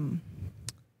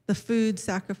the food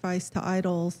sacrificed to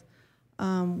idols,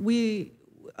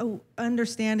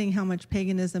 understanding how much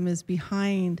paganism is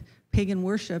behind, pagan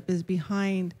worship is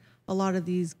behind a lot of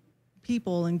these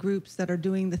people and groups that are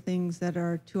doing the things that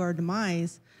are to our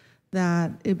demise,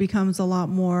 that it becomes a lot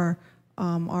more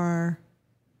our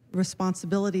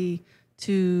responsibility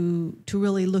to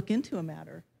really look into a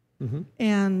matter.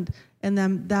 And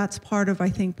then that's part of,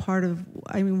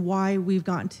 why we've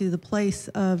gotten to the place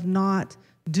of not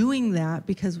doing that,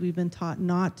 because we've been taught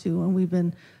not to, and we've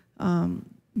been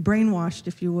brainwashed,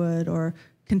 if you would, or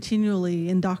continually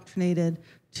indoctrinated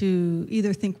to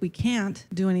either think we can't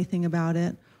do anything about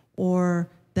it, or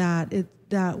that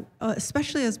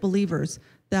especially as believers,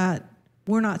 that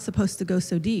we're not supposed to go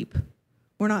so deep.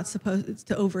 We're not supposed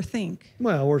to overthink.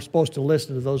 Well, we're supposed to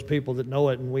listen to those people that know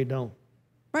it and we don't.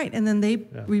 Right, and then they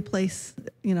replace,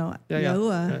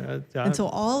 Yahuwah. And so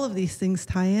all of these things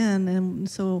tie in, and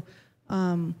so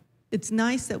it's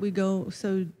nice that we go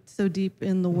so deep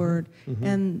in the Word,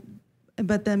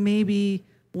 but then maybe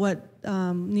what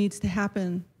needs to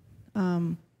happen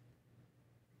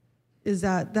is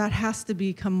that has to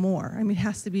become more. It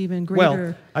has to be even greater.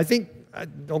 Well, I think,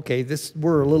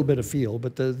 we're a little bit afield,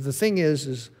 but the thing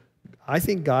is I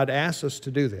think God asks us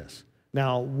to do this.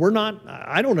 Now,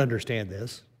 I don't understand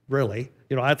this, really.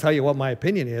 I'll tell you what my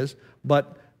opinion is,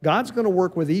 but God's going to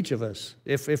work with each of us.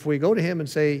 If we go to Him and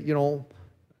say,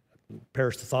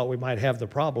 perish the thought we might have the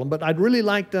problem, but I'd really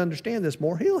like to understand this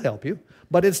more, He'll help you.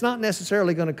 But it's not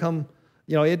necessarily going to come,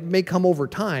 it may come over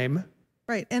time.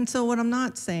 Right, and so what I'm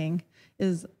not saying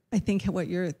is, I think what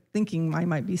you're thinking I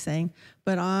might be saying,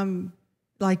 but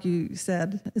like you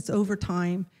said, it's over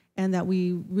time, and that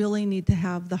we really need to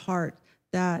have the heart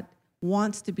that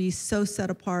wants to be so set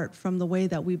apart from the way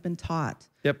that we've been taught,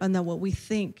 and that what we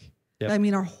think.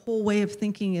 Our whole way of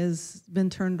thinking has been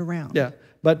turned around. Yeah,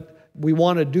 but we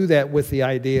want to do that with the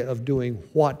idea of doing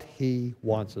what He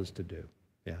wants us to do.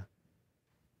 Yeah.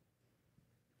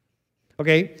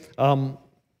 Okay,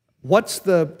 what's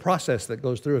the process that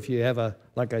goes through if you have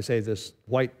like I say, this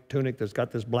white tunic that's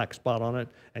got this black spot on it,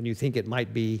 and you think it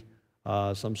might be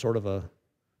some sort of a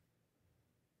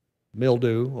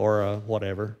mildew or a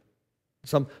whatever,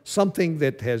 something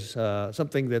that has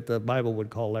something that the Bible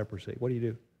would call leprosy? What do you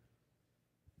do?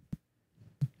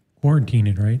 Quarantine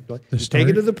it, right? Take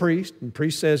it to the priest, and the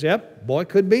priest says, "Yep, boy,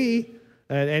 could be,"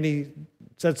 and he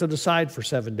sets it aside for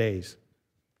 7 days.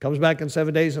 Comes back in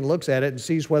 7 days and looks at it and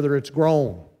sees whether it's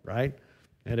grown, right?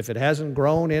 And if it hasn't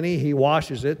grown any, he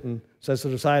washes it and sets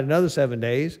it aside another 7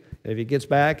 days. If he gets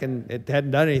back and it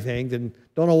hadn't done anything, then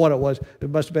don't know what it was.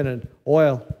 It must have been an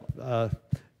oil.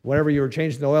 Whenever you were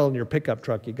changing the oil in your pickup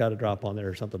truck, you got a drop on there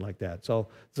or something like that. So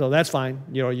that's fine.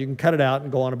 You can cut it out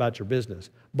and go on about your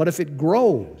business. But if it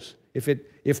grows,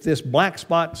 if this black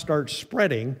spot starts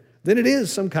spreading, then it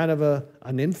is some kind of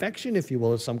an infection, if you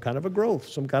will. It's some kind of a growth,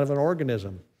 some kind of an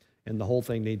organism, and the whole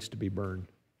thing needs to be burned.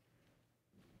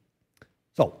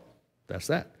 So that's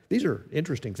that. These are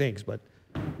interesting things, but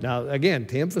now again,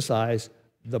 to emphasize,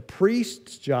 the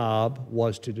priest's job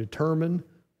was to determine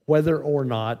whether or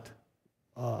not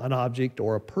an object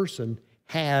or a person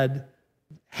had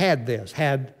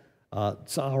Tzaharat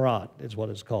is what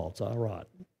it's called, Tzaharat.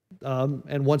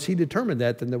 And once he determined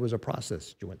that, then there was a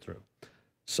process you went through.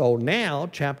 So now,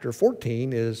 chapter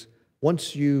 14 is,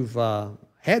 once you've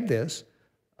had this,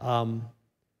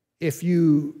 if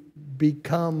you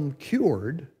become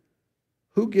cured,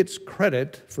 who gets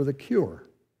credit for the cure?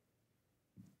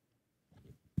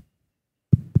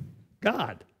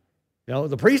 God.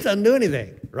 The priest doesn't do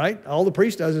anything, right? All the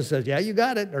priest does is says, yeah, you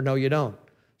got it, or no, you don't.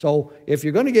 So if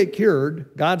you're going to get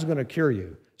cured, God's going to cure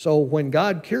you. So when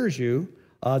God cures you,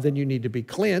 then you need to be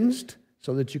cleansed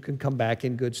so that you can come back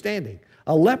in good standing.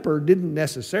 A leper didn't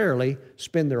necessarily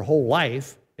spend their whole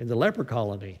life in the leper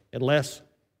colony unless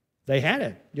they had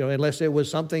it, unless it was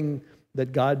something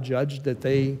that God judged that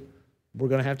they were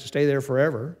going to have to stay there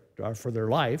forever for their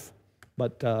life.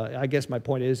 But I guess my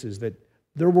point is that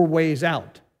there were ways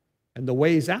out. And the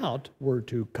ways out were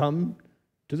to come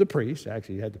to the priest.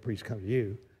 Actually, you had the priest come to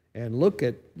you and look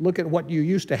at what you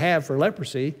used to have for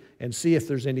leprosy and see if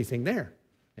there's anything there.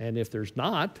 And if there's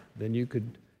not, then he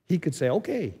could say,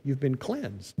 okay, you've been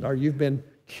cleansed or you've been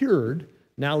cured.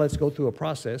 Now let's go through a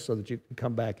process so that you can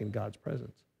come back in God's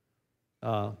presence.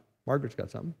 Margaret's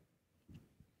got something.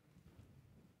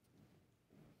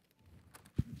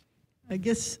 I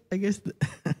guess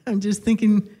I'm just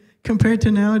thinking, compared to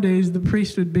nowadays, the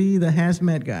priest would be the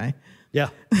hazmat guy. Yeah,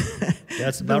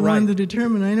 that's about the right. one to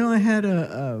determine. I know I had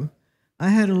a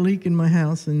leak in my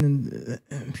house, and then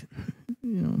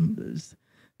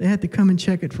they had to come and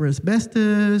check it for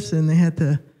asbestos, and they had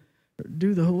to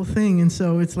do the whole thing. And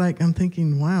so it's like I'm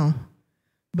thinking, wow.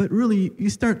 But really,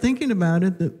 you start thinking about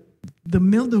it, the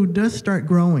mildew does start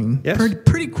growing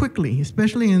pretty quickly,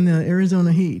 especially in the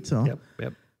Arizona heat. So.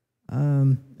 Yep.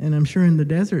 And I'm sure in the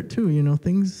desert too,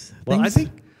 things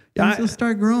will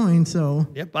start growing. So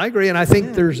yep, I agree, and I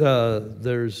think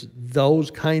there's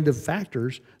those kind of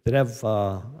factors that have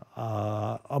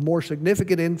a more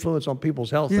significant influence on people's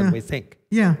health than we think.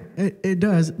 Yeah, it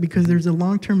does, because there's a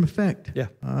long-term effect. Yeah.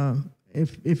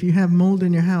 If you have mold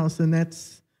in your house, then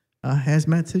that's a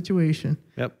hazmat situation.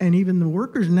 Yep. And even the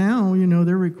workers now, you know,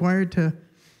 they're required to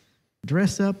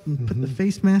dress up and put the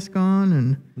face mask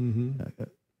on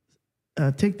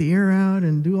and take the air out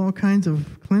and do all kinds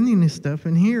of cleanliness stuff.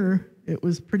 And here, it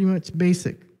was pretty much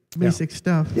basic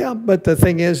stuff. Yeah, but the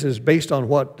thing is based on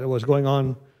what was going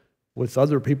on with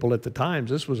other people at the times,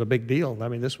 this was a big deal. I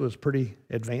mean, this was pretty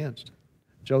advanced.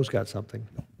 Joe's got something.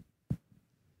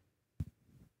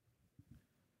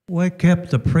 What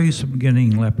kept the priest from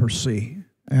getting leprosy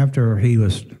after he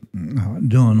was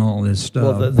doing all this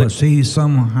stuff? Well, was he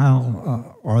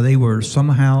somehow, or they were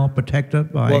somehow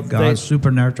protected by God's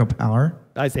supernatural power?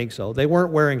 I think so. They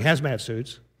weren't wearing hazmat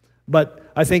suits, but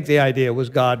I think the idea was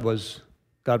God was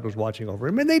watching over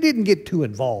him, and they didn't get too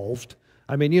involved.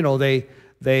 I mean, you know, they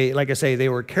like I say, they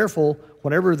were careful.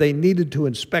 Whenever they needed to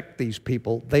inspect these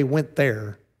people, they went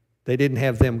there. They didn't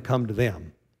have them come to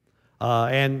them.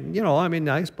 And, you know, I mean,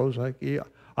 I suppose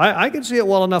I can see it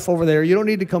well enough over there. You don't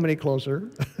need to come any closer.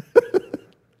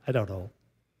 I don't know.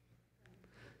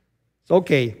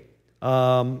 Okay.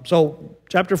 So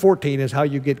chapter 14 is how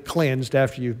you get cleansed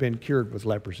after you've been cured with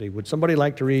leprosy. Would somebody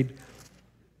like to read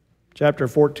chapter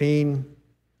 14,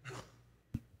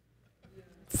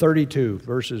 32,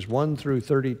 verses 1 through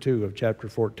 32 of chapter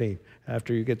 14,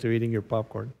 after you get through eating your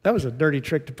popcorn? That was a dirty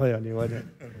trick to play on you, wasn't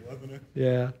it?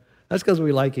 Yeah. That's because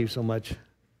we like you so much.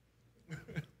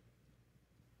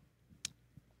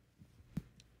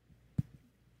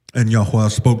 And Yahweh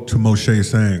spoke to Moshe,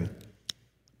 saying,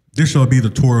 This shall be the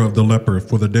Torah of the leper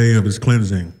for the day of his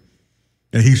cleansing,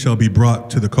 and he shall be brought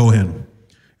to the Kohen.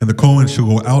 And the Kohen shall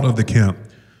go out of the camp,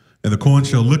 and the Kohen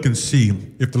shall look and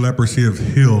see if the leprosy is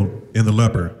healed in the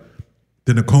leper.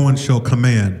 Then the Kohen shall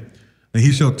command, and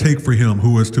he shall take for him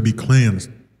who is to be cleansed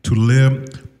 2 live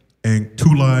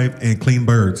and clean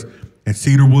birds, and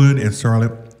cedar wood, and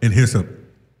scarlet, and hyssop.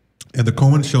 And the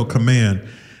Kohen shall command,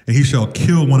 and he shall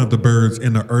kill one of the birds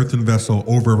in the earthen vessel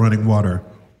over running water.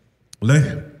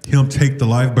 Let him take the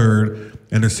live bird,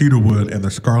 and the cedar wood, and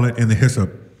the scarlet, and the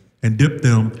hyssop, and dip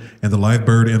them, and the live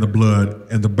bird in the blood,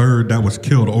 and the bird that was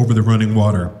killed over the running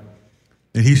water.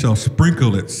 And he shall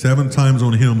sprinkle it 7 times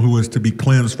on him who is to be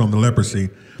cleansed from the leprosy,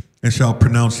 and shall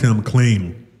pronounce him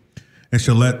clean, and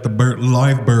shall let the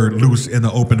live bird loose in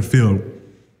the open field.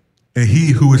 And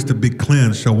he who is to be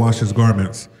cleansed shall wash his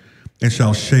garments, and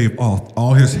shall shave off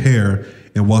all his hair,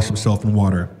 and wash himself in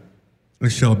water,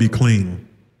 and shall be clean.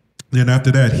 Then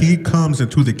after that he comes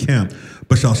into the camp,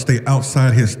 but shall stay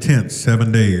outside his tent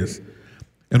 7 days.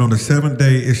 And on the 7th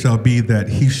day it shall be that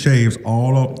he shaves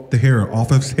all of the hair off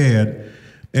his head,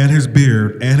 and his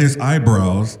beard, and his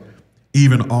eyebrows,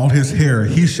 even all his hair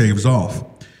he shaves off.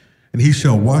 And he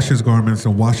shall wash his garments,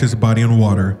 and wash his body in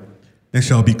water, and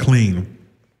shall be clean.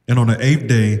 And on the 8th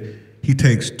day he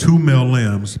takes 2 male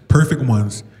lambs, perfect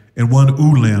ones, and 1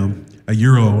 ewe lamb, a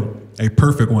year old, a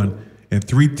perfect one, and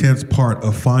 3/10 part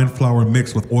of fine flour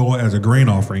mixed with oil as a grain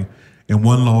offering, and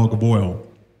 1 log of oil.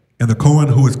 And the Kohen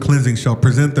who is cleansing shall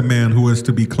present the man who is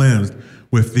to be cleansed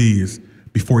with these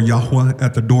before Yahweh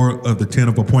at the door of the tent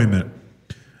of appointment.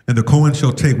 And the Kohen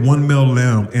shall take 1 male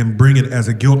lamb and bring it as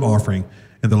a guilt offering,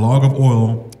 and the log of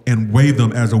oil, and wave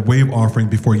them as a wave offering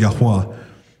before Yahweh.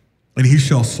 And he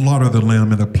shall slaughter the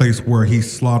lamb in the place where he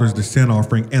slaughters the sin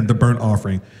offering and the burnt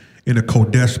offering, in a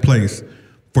Kodesh place.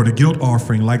 For the guilt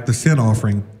offering, like the sin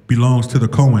offering, belongs to the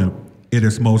Kohen. It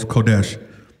is most Kodesh.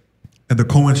 And the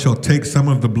Kohen shall take some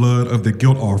of the blood of the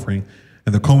guilt offering,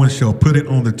 and the Kohen shall put it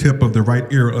on the tip of the right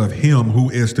ear of him who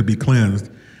is to be cleansed,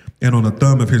 and on the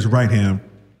thumb of his right hand,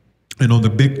 and on the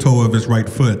big toe of his right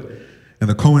foot. And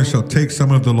the Kohen shall take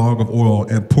some of the log of oil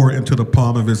and pour it into the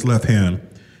palm of his left hand.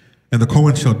 And the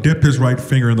Kohen shall dip his right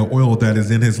finger in the oil that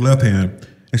is in his left hand,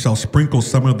 and shall sprinkle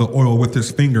some of the oil with his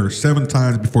finger 7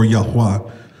 times before Yahweh.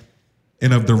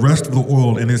 And of the rest of the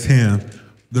oil in his hand,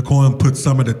 the Kohen puts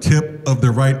some of the tip of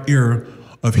the right ear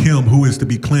of him who is to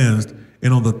be cleansed,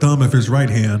 and on the thumb of his right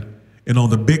hand, and on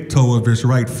the big toe of his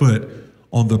right foot,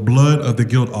 on the blood of the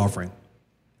guilt offering.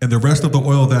 And the rest of the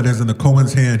oil that is in the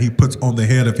Kohen's hand he puts on the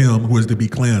head of him who is to be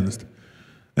cleansed.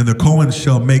 And the Kohen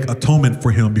shall make atonement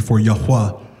for him before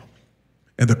Yahweh.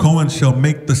 And the Kohen shall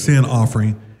make the sin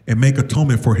offering, and make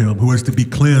atonement for him who is to be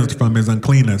cleansed from his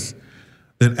uncleanness.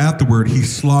 Then afterward he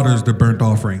slaughters the burnt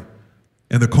offering.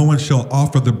 And the Kohen shall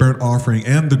offer the burnt offering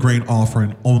and the grain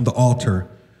offering on the altar.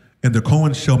 And the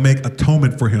Kohen shall make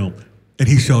atonement for him, and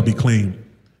he shall be clean.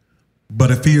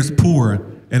 But if he is poor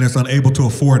and is unable to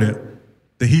afford it,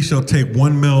 then he shall take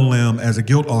 1 male lamb as a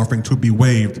guilt offering to be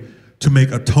waved, to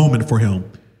make atonement for him.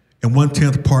 and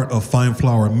 1/10 part of fine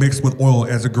flour mixed with oil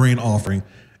as a grain offering,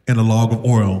 and a log of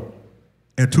oil,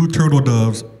 and 2 turtle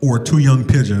doves or 2 young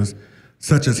pigeons,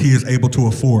 such as he is able to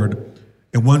afford,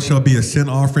 and one shall be a sin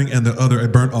offering and the other a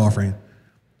burnt offering.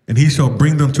 And he shall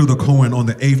bring them to the Cohen on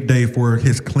the 8th day for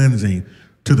his cleansing,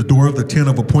 to the door of the tent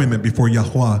of appointment before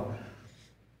Yahweh.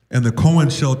 And the Cohen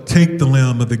shall take the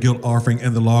lamb of the guilt offering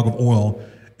and the log of oil,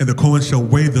 and the Cohen shall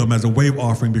wave them as a wave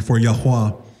offering before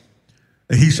Yahweh.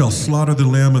 And he shall slaughter the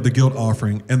lamb of the guilt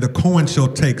offering, and the Cohen shall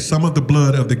take some of the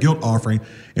blood of the guilt offering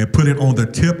and put it on the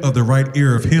tip of the right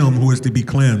ear of him who is to be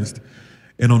cleansed,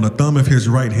 and on the thumb of his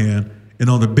right hand, and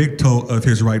on the big toe of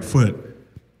his right foot.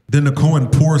 Then the Cohen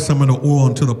pours some of the oil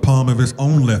into the palm of his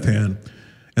own left hand,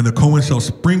 and the Cohen shall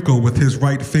sprinkle with his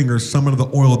right finger some of the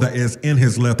oil that is in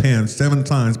his left hand 7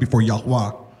 times before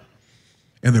Yahweh.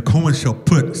 And the Cohen shall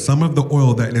put some of the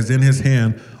oil that is in his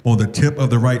hand on the tip of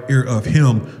the right ear of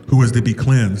him who is to be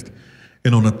cleansed,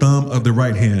 and on the thumb of the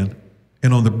right hand,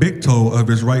 and on the big toe of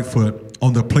his right foot,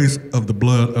 on the place of the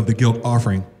blood of the guilt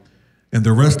offering. And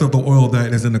the rest of the oil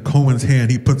that is in the Cohen's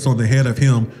hand he puts on the head of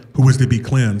him who is to be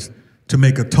cleansed, to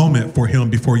make atonement for him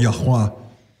before Yahweh.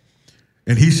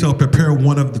 And he shall prepare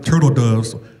one of the turtle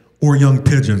doves or young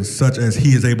pigeons, such as he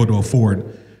is able to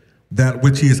afford, that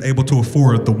which he is able to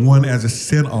afford, the one as a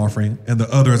sin offering and the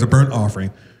other as a burnt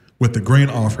offering, with the grain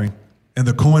offering. And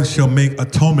the Cohen shall make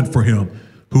atonement for him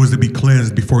who is to be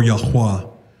cleansed before Yahweh.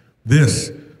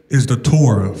 This is the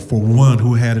Torah for one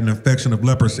who had an infection of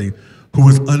leprosy, who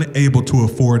was unable to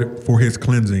afford it for his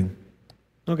cleansing.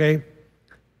 Okay.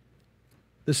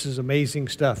 This is amazing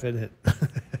stuff, isn't it?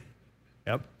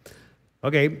 Yep.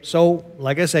 Okay, so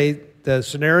like I say, the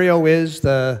scenario is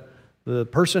the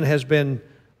person has been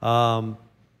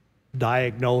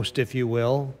diagnosed, if you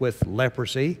will, with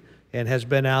leprosy, and has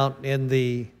been out in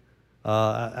the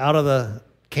out of the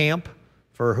camp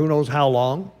for who knows how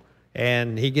long,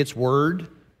 and he gets word,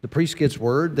 the priest gets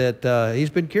word that he's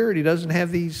been cured. He doesn't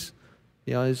have these,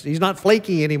 you know, he's not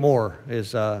flaky anymore.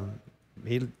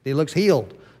 He looks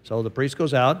healed. So the priest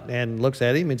goes out and looks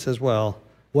at him and says, "Well,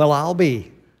 I'll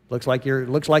be. Looks like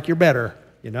you're better,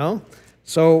 you know."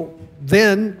 So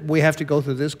then we have to go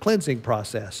through this cleansing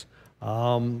process.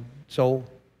 So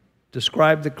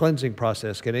describe the cleansing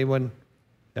process. Can anyone?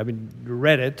 I mean, you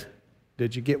read it.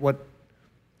 Did you get what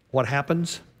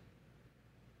happens?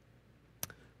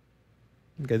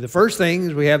 Okay. The first thing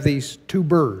is we have these 2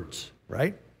 birds,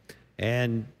 right?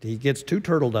 And he gets 2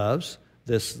 turtle doves.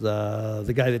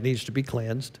 The guy that needs to be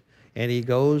cleansed, and he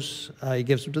goes, he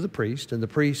gives them to the priest, and the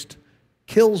priest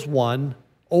kills one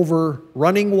over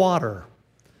running water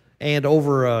and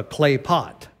over a clay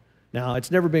pot. Now,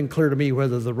 it's never been clear to me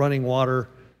whether the running water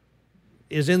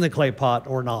is in the clay pot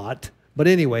or not, but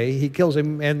anyway, he kills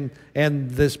him,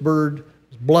 and this bird's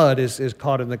blood is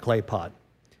caught in the clay pot.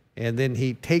 And then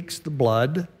he takes the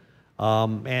blood,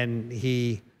 and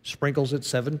he sprinkles it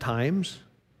 7 times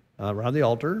around the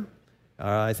altar,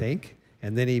 I think.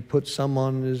 And then he puts some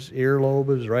on his earlobe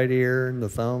of his right ear, and the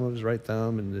thumb of his right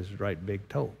thumb, and his right big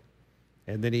toe.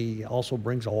 And then he also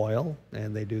brings oil,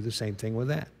 and they do the same thing with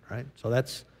that, right? So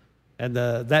that's, and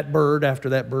that bird, after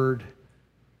that bird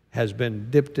has been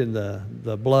dipped in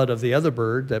the blood of the other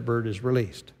bird, that bird is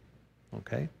released,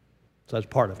 okay? So that's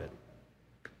part of it.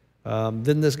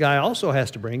 Then this guy also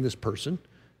has to bring, this person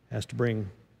has to bring,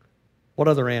 what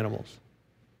other animals?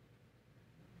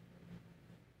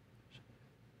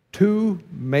 2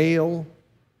 male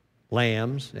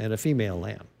lambs and a female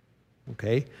lamb,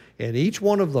 okay? And each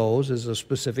one of those is a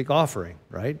specific offering,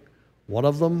 right? One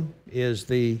of them is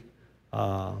the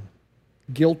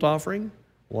guilt offering,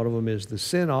 one of them is the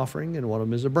sin offering, and one of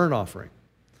them is a burnt offering.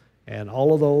 And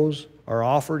all of those are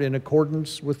offered in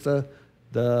accordance with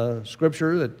the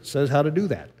scripture that says how to do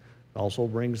that. It also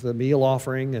brings the meal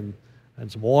offering and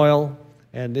some oil,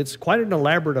 and it's quite an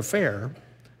elaborate affair.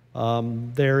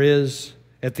 There is,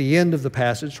 at the end of the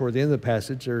passage, toward the end of the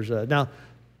passage, there's now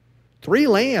 3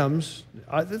 lambs.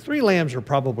 The 3 lambs are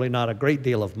probably not a great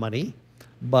deal of money,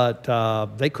 but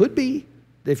they could be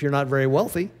if you're not very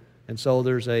wealthy. And so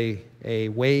there's a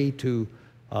way to,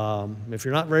 if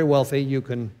you're not very wealthy, you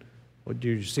can, do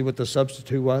you see what the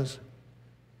substitute was?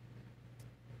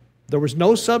 There was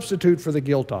no substitute for the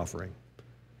guilt offering.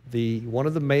 One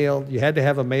of the male, you had to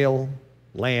have a male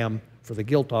lamb for the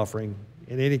guilt offering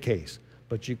in any case.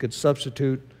 But you could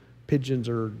substitute pigeons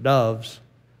or doves,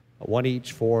 1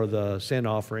 each for the sin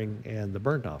offering and the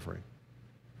burnt offering.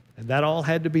 And that all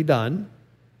had to be done.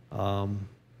 Do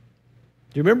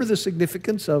you remember the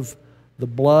significance of the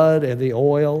blood and the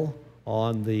oil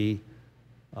on the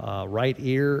right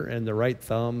ear and the right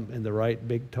thumb and the right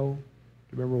big toe?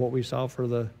 Do you remember what we saw for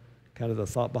the kind of the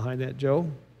thought behind that, Joe?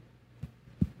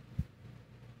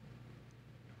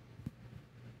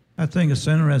 I think it's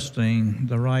interesting,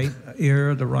 the right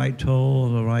ear, the right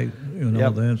toe, the right,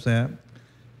 Yep. there's that.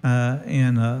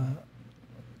 And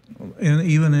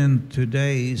even in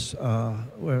today's,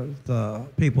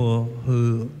 with people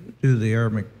who do the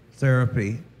aromatic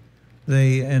therapy,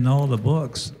 in all the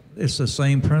books, it's the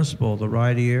same principle, the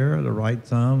right ear, the right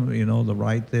thumb, the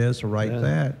right this, the right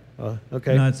that.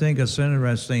 Okay. And I think it's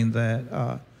interesting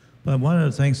that, but one of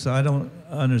the things that I don't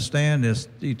understand is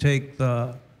you take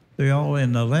the oil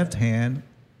in the left hand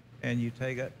and you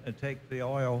take the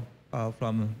oil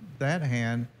from that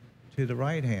hand to the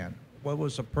right hand. What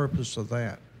was the purpose of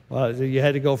that? Well, you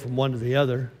had to go from one to the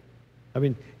other. I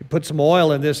mean, you put some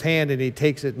oil in this hand and he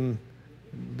takes it and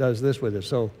does this with it.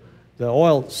 So the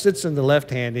oil sits in the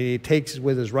left hand and he takes it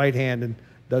with his right hand and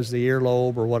does the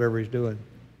earlobe or whatever he's doing.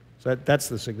 So that's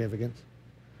the significance.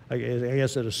 I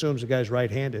guess it assumes the guy's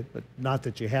right-handed, but not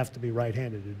that you have to be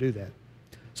right-handed to do that.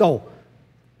 So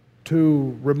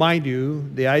to remind you,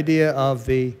 the idea of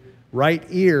the right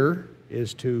ear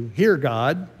is to hear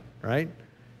God, right?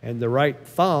 And the right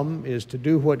thumb is to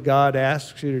do what God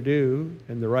asks you to do,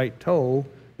 and the right toe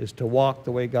is to walk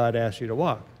the way God asks you to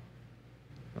walk.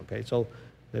 Okay, so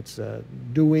that's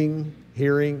doing,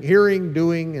 hearing,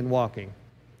 doing, and walking.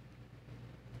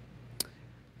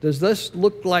 Does this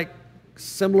look like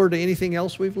similar to anything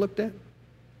else we've looked at?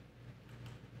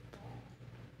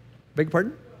 Beg your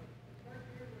pardon?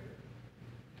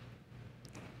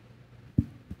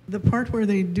 The part where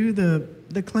they do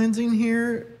the cleansing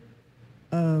here,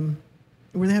 where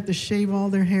they have to shave all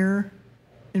their hair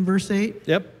in verse 8.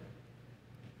 Yep.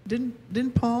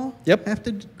 Didn't Paul Yep. have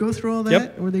to go through all that?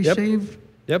 Yep. Where they Yep. shave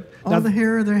Yep. all the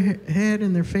hair of their head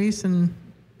and their face and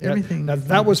everything. Now,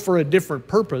 that was for a different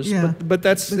purpose, Yeah. but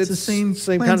that's It's the same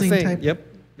kind of cleansing thing. type. Yep,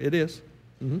 it is.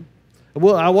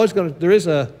 Well, I was going to, there is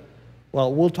a,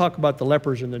 well, we'll talk about the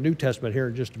lepers in the New Testament here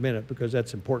in just a minute because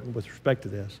that's important with respect to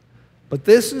this. But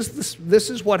this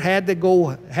is what had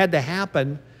to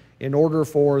happen in order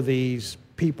for these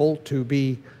people to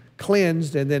be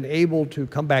cleansed and then able to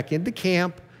come back into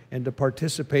camp and to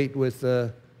participate with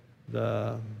the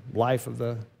life of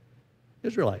the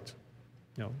Israelites,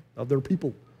 of their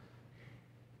people.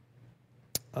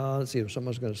 Let's see if someone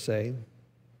was going to say.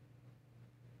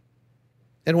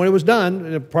 And when it was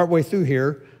done, partway through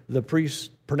here, the priests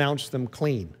pronounced them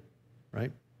clean,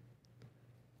 right?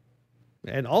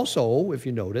 And also, if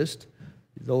you noticed,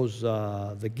 those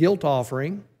the guilt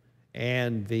offering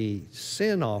and the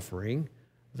sin offering,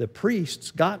 the priests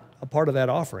got a part of that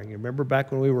offering. Remember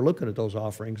back when we were looking at those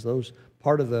offerings, those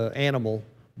part of the animal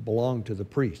belonged to the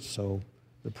priest. So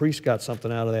the priest got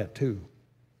something out of that too.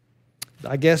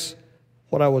 I guess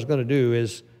what I was going to do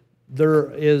is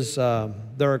there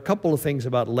are a couple of things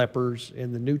about lepers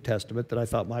in the New Testament that I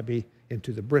thought might be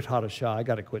into the Brit Hadashah. I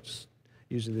got to quit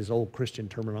using this old Christian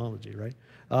terminology, right?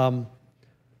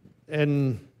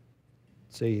 And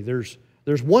let's see, there's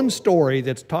one story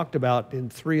that's talked about in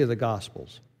 3 of the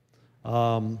Gospels,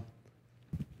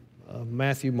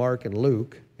 Matthew, Mark, and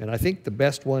Luke. And I think the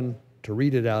best one to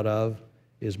read it out of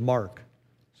is Mark.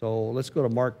 So let's go to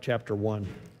Mark chapter 1.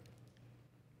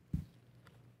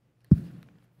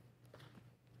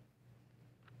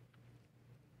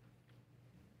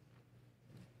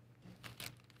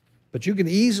 But you can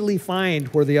easily find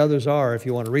where the others are if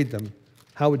you want to read them.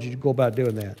 How would you go about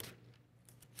doing that?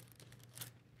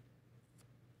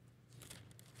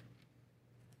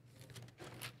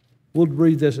 We'll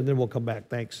read this and then we'll come back.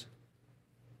 Thanks.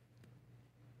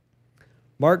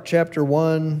 Mark chapter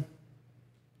 1,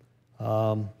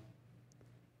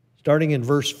 starting in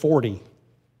verse 40. It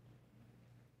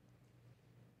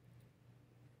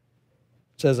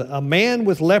says, a man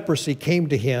with leprosy came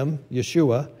to him,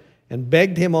 Yeshua, and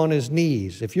begged him on his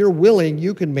knees, if you're willing,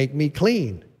 you can make me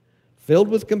clean. Filled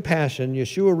with compassion,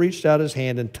 Yeshua reached out his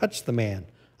hand and touched the man.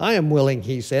 I am willing,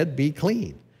 he said, be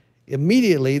clean.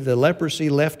 Immediately the leprosy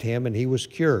left him and he was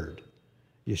cured.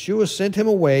 Yeshua sent him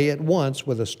away at once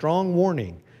with a strong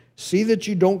warning. See that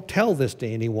you don't tell this to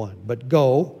anyone, but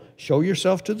go, show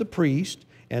yourself to the priest,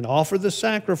 and offer the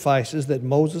sacrifices that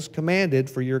Moses commanded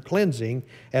for your cleansing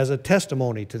as a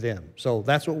testimony to them. So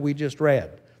that's what we just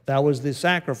read. That was the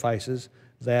sacrifices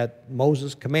that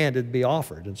Moses commanded be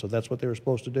offered, and so that's what they were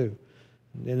supposed to do.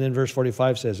 And then verse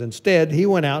 45 says, instead, he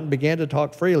went out and began to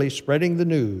talk freely, spreading the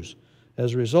news.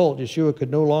 As a result, Yeshua could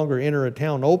no longer enter a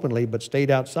town openly, but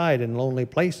stayed outside in lonely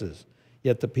places.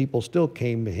 Yet the people still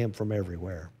came to him from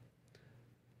everywhere.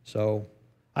 So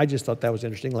I just thought that was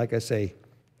interesting. Like I say,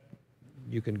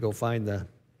 you can go find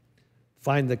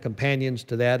the companions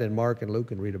to that in Mark and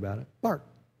Luke and read about it. Mark,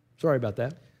 sorry about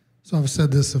that. So I've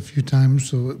said this a few times,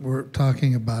 so we're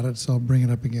talking about it, so I'll bring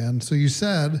it up again. So you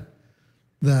said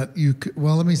that you could,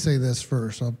 well, let me say this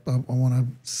first. I want to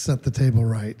set the table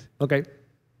right. Okay.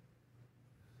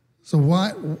 So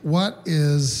what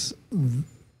is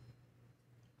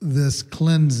this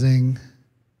cleansing?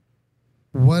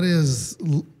 What is,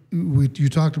 you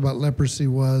talked about leprosy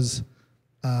was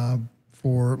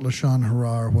for Lashon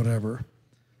Hara or whatever.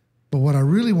 But what I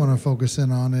really want to focus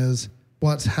in on is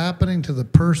what's happening to the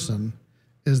person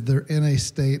is they're in a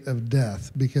state of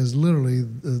death, because literally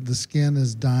the skin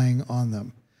is dying on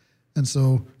them. And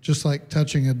so just like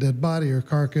touching a dead body or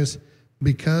carcass,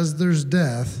 because there's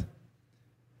death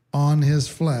on his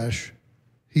flesh,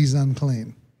 he's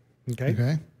unclean. Okay.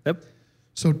 Okay? Yep.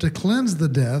 So to cleanse the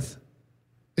death,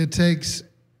 it takes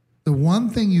the one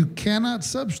thing you cannot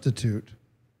substitute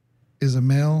is a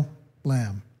male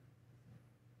lamb.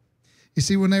 You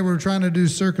see, when they were trying to do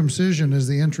circumcision as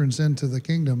the entrance into the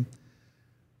kingdom,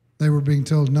 they were being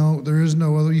told, no, there is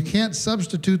no other. You can't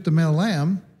substitute the male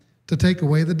lamb to take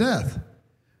away the death.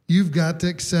 You've got to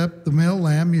accept the male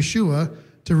lamb, Yeshua,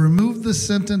 to remove the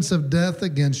sentence of death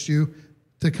against you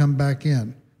to come back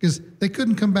in. Because they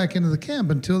couldn't come back into the camp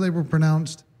until they were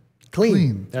pronounced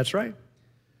clean. That's right.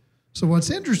 So what's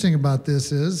interesting about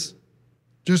this is,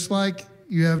 just like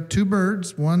you have two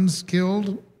birds, one's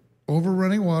killed over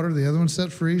running water, the other one's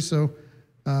set free. So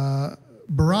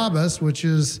Barabbas, which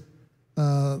is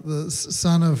the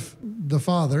son of the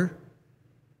father,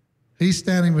 he's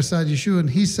standing beside Yeshua and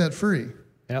he's set free.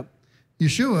 Yep.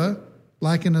 Yeshua,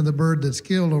 likened to the bird that's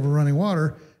killed over running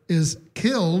water, is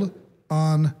killed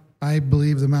on, I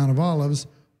believe, the Mount of Olives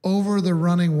over the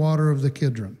running water of the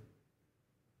Kidron.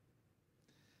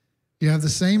 You have the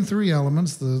same three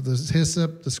elements, the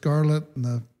hyssop, the scarlet,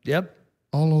 and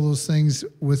all of those things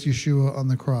with Yeshua on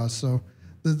the cross. So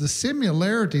the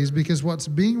similarities, because what's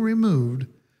being removed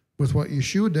with what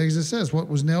Yeshua does, it says, what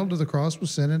was nailed to the cross was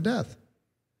sin and death.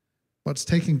 What's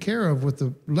taken care of with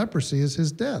the leprosy is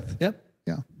his death. Yep.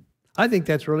 Yeah. I think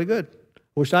that's really good.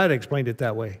 Wish I had explained it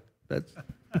that way. That's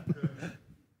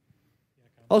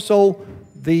also,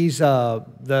 these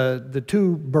the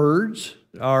two birds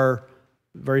are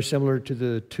very similar to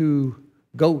the two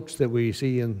goats that we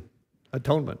see in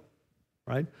atonement,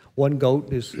 right? One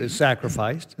goat is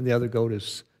sacrificed, and the other goat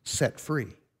is set free.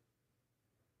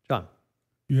 John.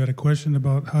 You had a question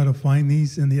about how to find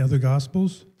these in the other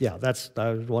Gospels? Yeah,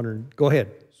 I was wondering. Go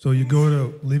ahead. So you go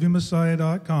to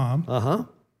livingmessiah.com.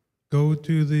 Go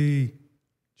to the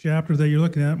chapter that you're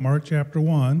looking at, Mark chapter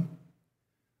 1.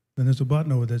 Then there's a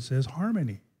button over that says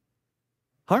Harmony.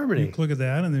 Harmony. You click at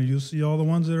that, and then you'll see all the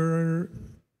ones that are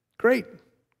great.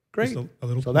 A little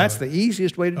so plug. That's the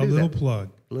easiest way to do that. A little plug.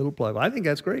 A little plug. I think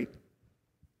that's great.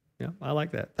 Yeah, I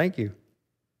like that. Thank you.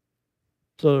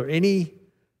 So any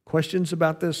questions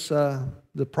about this,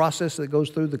 the process that goes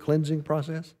through the cleansing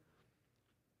process?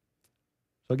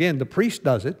 So again, the priest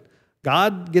does it.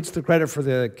 God gets the credit for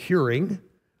the curing,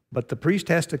 but the priest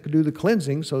has to do the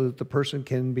cleansing so that the person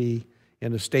can be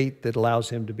in a state that allows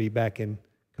him to be back in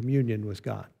communion with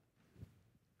God.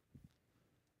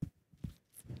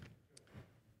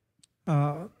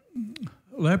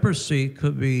 Leprosy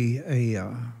could be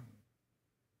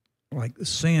like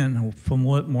sin, from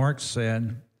what Mark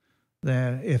said,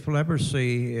 that if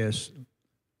leprosy is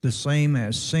the same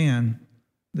as sin,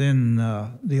 then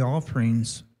the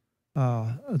offerings,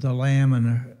 the lamb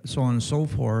and so on and so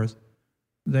forth,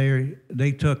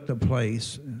 they took the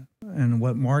place. And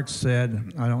what Mark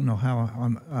said, I don't know how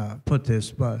I put this,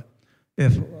 but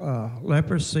if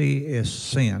leprosy is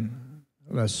sin,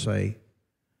 let's say,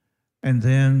 and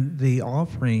then the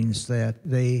offerings that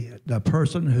the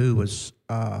person who was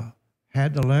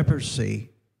had the leprosy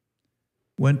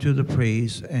went to the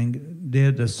priest and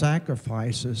did the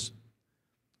sacrifices.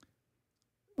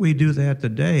 We do that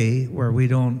today, where we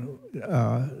don't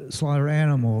slaughter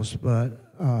animals, but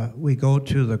we go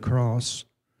to the cross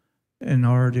in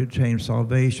order to obtain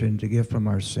salvation, to give from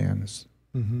our sins.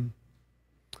 Mm-hmm.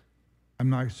 I'm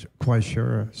not quite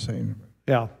sure of saying.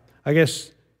 Yeah, I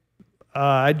guess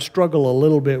I'd struggle a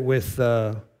little bit with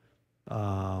the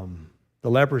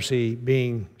leprosy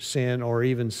being sin, or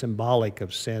even symbolic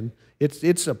of sin.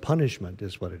 It's a punishment,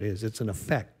 is what it is. It's an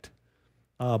effect,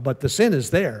 but the sin is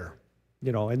there,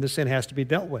 and the sin has to be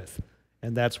dealt with,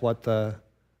 and that's what the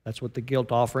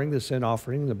guilt offering, the sin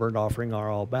offering, the burnt offering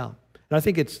are all about. And I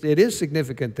think it is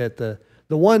significant that the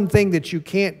one thing that you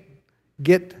can't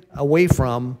get away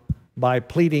from by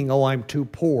pleading, oh, I'm too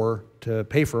poor to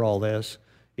pay for all this,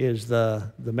 is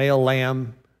the male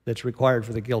lamb that's required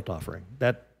for the guilt offering.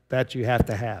 That you have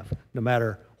to have, no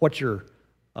matter what your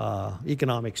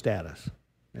economic status.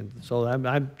 And so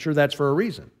I'm sure that's for a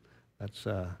reason. That's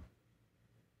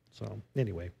so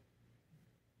anyway.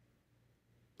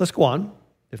 Let's go on.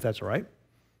 if that's all right.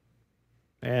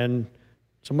 And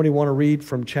somebody want to read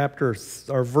from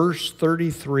verse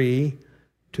 33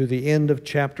 to the end of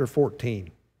chapter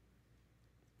 14.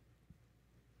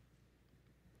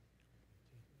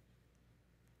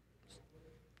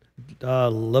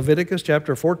 Leviticus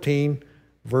chapter 14,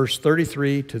 verse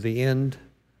 33 to the end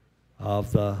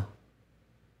of the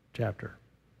chapter.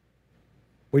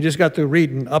 We just got through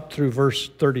reading up through verse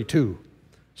 32.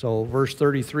 So verse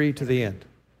 33 to the end.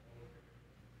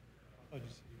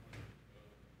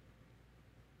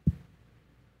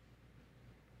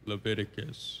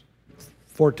 Leviticus.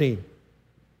 14.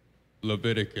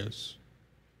 Leviticus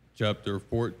chapter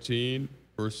 14,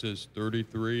 verses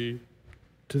 33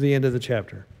 to the end of the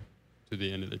chapter. To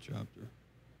the end of the chapter.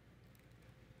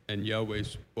 And Yahweh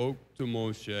spoke to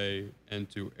Moshe and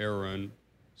to Aaron,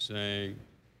 saying,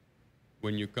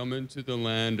 when you come into the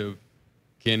land of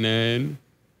Canaan,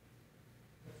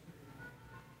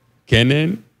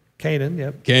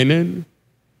 yep. Canaan,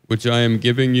 which I am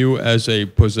giving you as a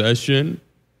possession,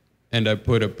 and I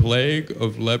put a plague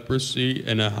of leprosy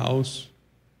in a house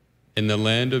in the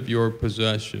land of your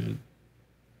possession.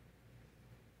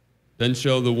 Then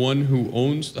shall the one who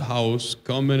owns the house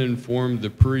come and inform the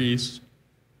priest,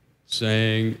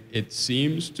 saying, it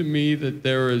seems to me that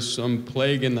there is some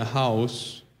plague in the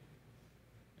house,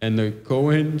 and the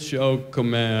Kohen shall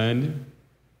command,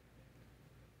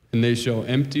 and they shall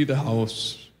empty the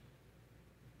house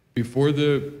before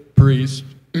the priest,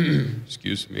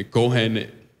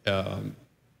 Kohen,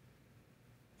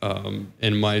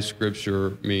 in my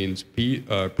scripture means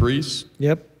priest.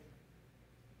 Yep.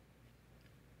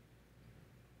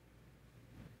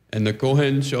 And the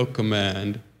Kohen shall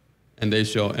command, and they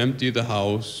shall empty the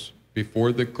house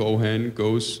before the Kohen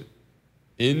goes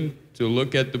in to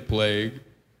look at the plague,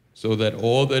 so that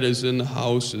all that is in the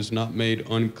house is not made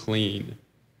unclean.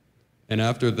 And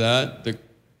after that, the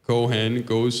Kohen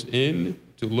goes in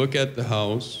to look at the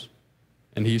house,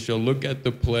 and he shall look at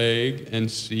the plague and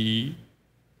see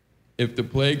if the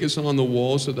plague is on the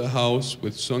walls of the house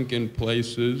with sunken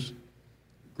places,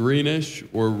 greenish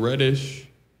or reddish,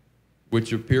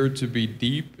 which appear to be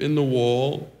deep in the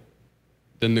wall.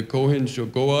 Then the Kohen shall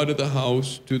go out of the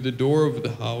house to the door of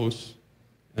the house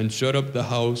and shut up the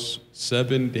house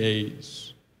 7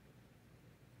 days.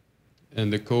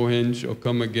 And the Kohen shall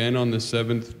come again on the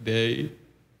 7th day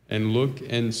and look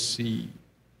and see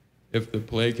if the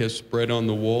plague has spread on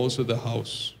the walls of the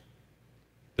house.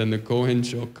 Then the Kohen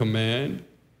shall command,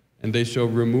 and they shall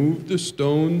remove the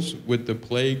stones with the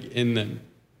plague in them.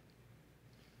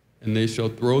 And they shall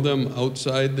throw them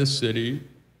outside the city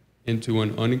into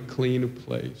an unclean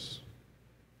place.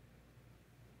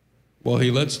 While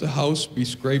he lets the house be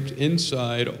scraped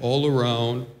inside all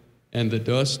around, and the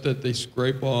dust that they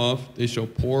scrape off, they shall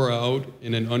pour out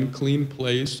in an unclean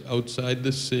place outside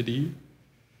the city.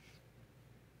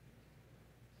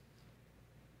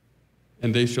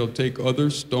 And they shall take other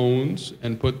stones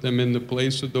and put them in the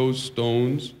place of those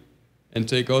stones, and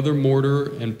take other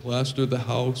mortar and plaster the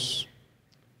house.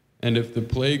 And if the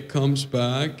plague comes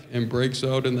back and breaks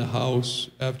out in the house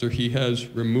after he has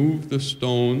removed the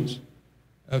stones,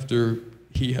 after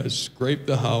he has scraped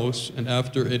the house, and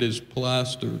after it is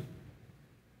plastered,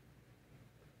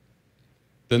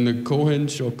 then the Kohen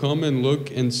shall come and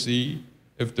look and see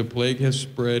if the plague has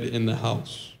spread in the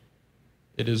house.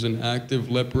 It is an active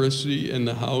leprosy in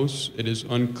the house, it is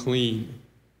unclean.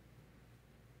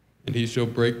 And he shall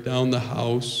break down the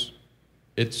house,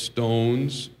 its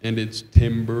stones and its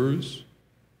timbers,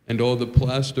 and all the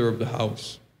plaster of the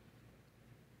house.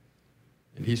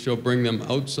 And he shall bring them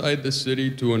outside the city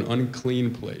to an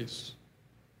unclean place.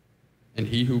 And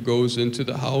he who goes into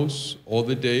the house all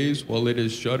the days while it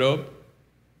is shut up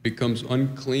becomes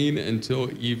unclean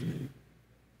until evening.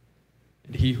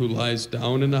 And he who lies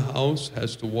down in the house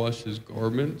has to wash his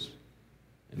garments,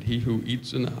 and he who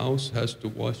eats in the house has to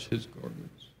wash his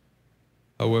garments.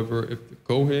 However, if the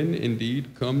Kohen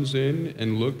indeed comes in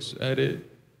and looks at it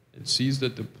and sees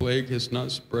that the plague has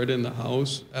not spread in the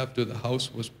house after the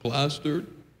house was plastered,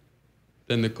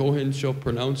 then the Kohen shall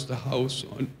pronounce the house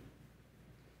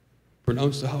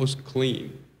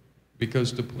clean,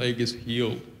 because the plague is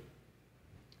healed.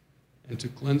 And to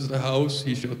cleanse the house,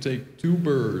 he shall take 2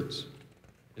 birds,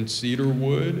 and cedar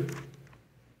wood,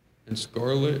 and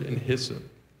scarlet, and hyssop.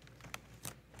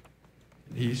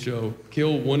 And he shall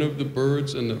kill one of the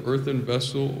birds in the earthen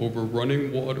vessel over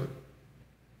running water.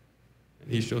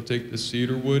 And he shall take the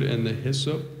cedar wood, and the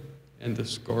hyssop, and the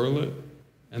scarlet,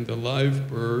 and the live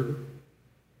bird,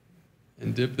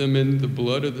 and dip them in the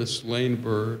blood of the slain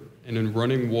bird, and in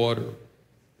running water,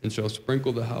 and shall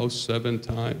sprinkle the house 7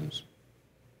 times.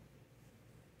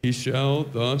 He shall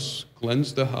thus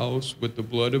cleanse the house with the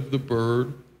blood of the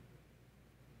bird,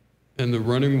 and the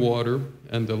running water,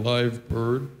 and the live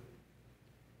bird,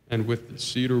 and with the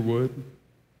cedar wood,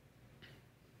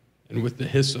 and with the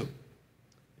hyssop,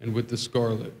 and with the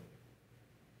scarlet.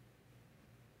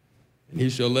 And he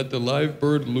shall let the live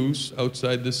bird loose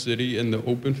outside the city in the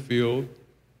open field,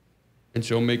 and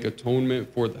shall make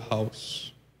atonement for the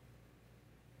house,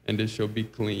 and it shall be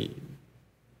clean.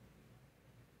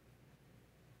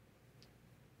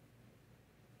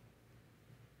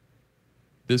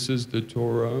 This is the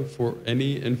Torah for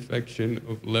any infection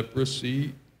of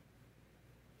leprosy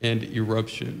and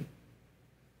eruption,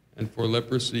 and for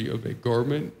leprosy of a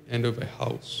garment and of a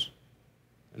house,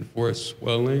 and for a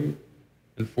swelling,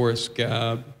 and for a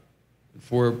scab, and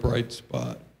for a bright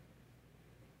spot,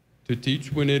 to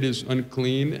teach when it is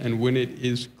unclean and when it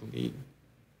is clean.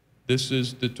 This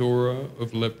is the Torah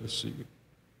of leprosy.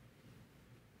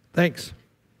 Thanks.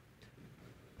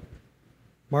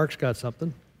 Mark's got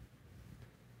something.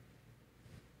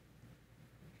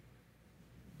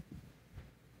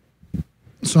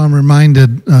 So I'm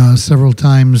reminded several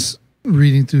times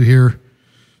reading through here,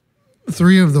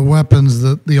 3 of the weapons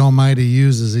that the Almighty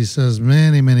uses, he says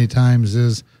many, many times,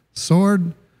 is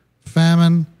sword,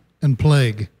 famine, and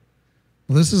plague.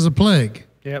 Well, this is a plague.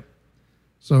 Yep.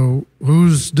 So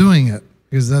who's doing it?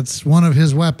 Because that's one of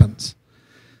his weapons.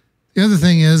 The other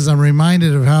thing is I'm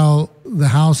reminded of how the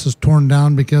house is torn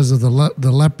down because of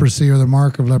the leprosy or the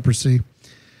mark of leprosy,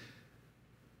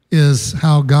 is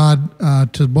how God,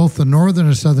 to both the northern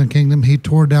and southern kingdom, he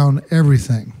tore down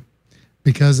everything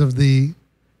because of the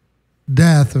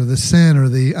death or the sin or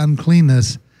the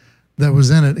uncleanness that was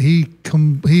in it. He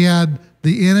had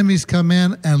the enemies come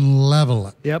in and level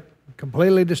it. Yep.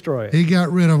 Completely destroy it. He got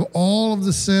rid of all of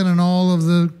the sin and all of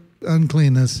the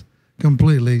uncleanness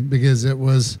completely because it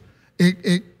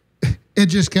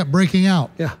just kept breaking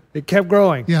out. Yeah. It kept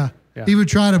growing. Yeah. Yeah. He would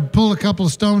try to pull a couple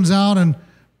of stones out and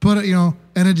put it,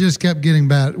 and it just kept getting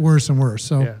bad, worse and worse.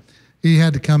 So Yeah. he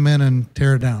had to come in and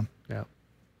tear it down. Yeah.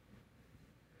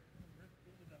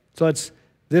 So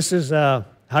this is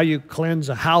how you cleanse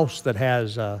a house that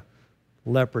has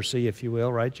leprosy, if you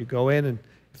will, right? You go in, and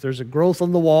if there's a growth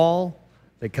on the wall,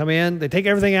 they come in, they take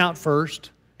everything out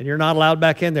first, and you're not allowed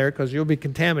back in there because you'll be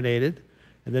contaminated.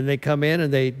 And then they come in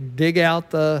and they dig out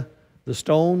the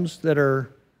stones that are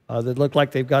that look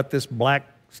like they've got this black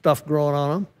stuff growing on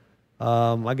them.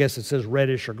 I guess it says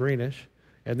reddish or greenish.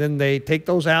 And then they take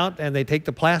those out and they take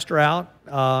the plaster out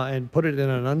and put it in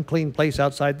an unclean place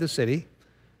outside the city.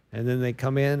 And then they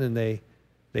come in and they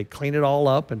clean it all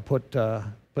up and put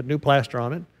new plaster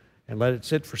on it and let it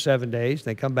sit for 7 days.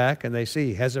 They come back and they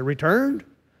see, has it returned?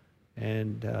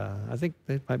 And I think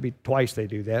it might be twice they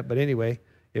do that. But anyway,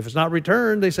 if it's not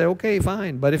returned, they say, okay,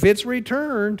 fine. But if it's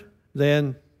returned,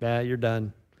 then you're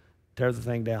done. Tear the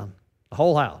thing down. The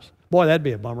whole house. Boy, that'd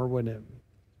be a bummer, wouldn't it?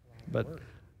 But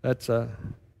that's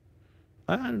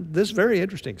this is very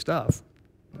interesting stuff.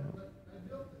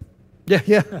 Yeah.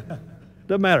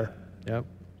 Doesn't matter. Yep.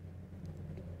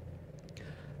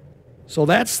 So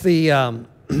that's the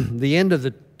the end of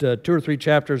the 2 or 3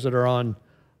 chapters that are on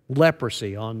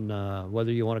leprosy, on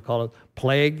whether you want to call it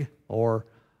plague or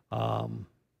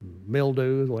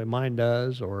mildew, the way mine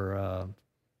does, or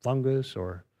fungus,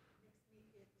 or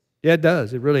yeah, it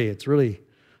does. It's really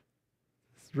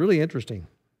interesting.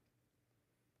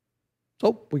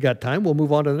 So we got time. We'll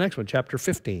move on to the next one, chapter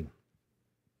 15.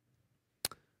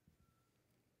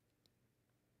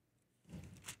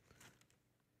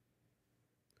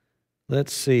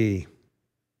 Let's see.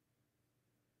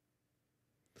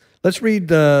 Let's read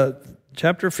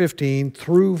chapter 15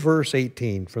 through verse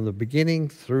 18, from the beginning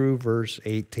through verse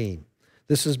 18.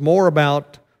 This is more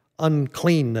about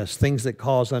uncleanness, things that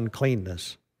cause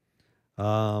uncleanness.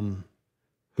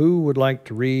 Who would like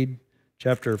to read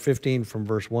chapter 15 from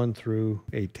verse 1 through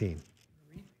 18?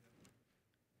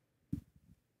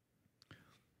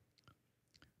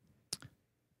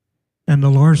 And the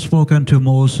Lord spoke unto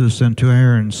Moses and to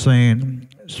Aaron, saying,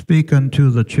 Speak unto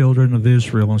the children of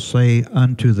Israel, and say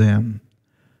unto them,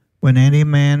 When any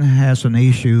man has an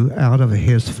issue out of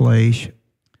his flesh,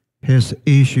 his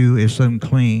issue is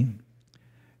unclean.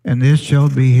 And this shall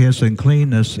be his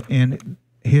uncleanness in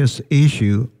his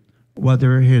issue,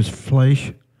 whether his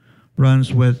flesh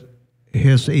runs with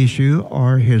his issue,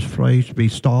 or his flesh be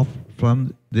stopped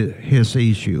from his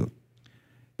issue.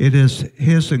 It is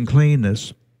his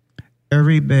uncleanness.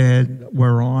 Every bed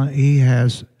whereon he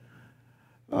has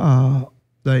the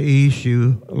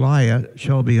issue lieth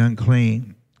shall be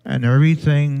unclean, and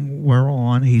everything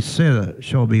whereon he sitteth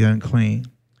shall be unclean.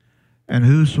 And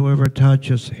whosoever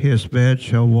touches his bed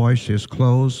shall wash his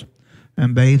clothes,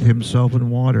 and bathe himself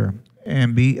in water,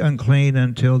 and be unclean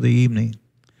until the evening.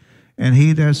 And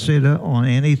he that sitteth on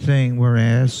anything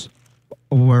whereon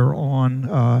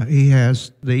he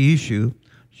has the issue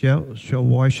shall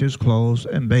wash his clothes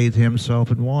and bathe himself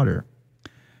in water,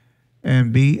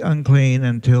 and be unclean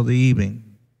until the evening.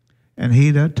 And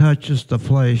he that touches the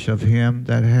flesh of him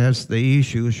that has the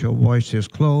issue shall wash his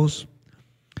clothes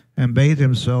and bathe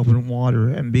himself in water,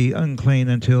 and be unclean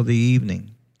until the evening.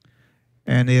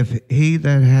 And if he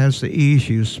that has the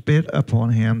issue spit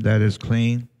upon him that is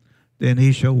clean, then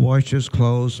he shall wash his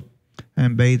clothes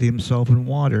and bathe himself in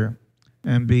water,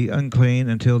 and be unclean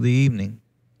until the evening.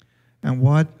 And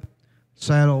what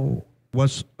saddle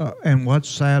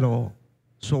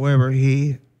soever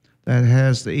he that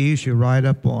has the issue ride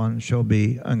upon shall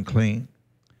be unclean.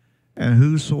 And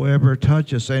whosoever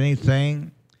touches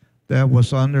anything that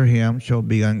was under him shall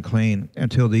be unclean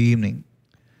until the evening.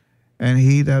 And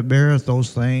he that beareth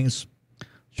those things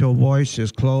shall wash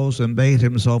his clothes and bathe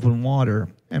himself in water,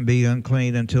 and be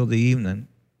unclean until the evening.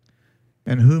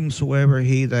 And whomsoever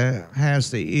he that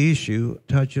has the issue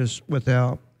touches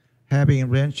without having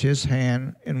rinsed his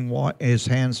hands in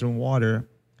water,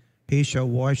 he shall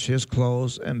wash his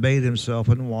clothes and bathe himself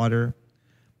in water,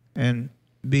 and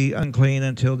be unclean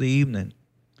until the evening.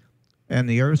 And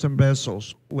the earthen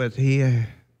vessels with he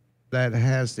that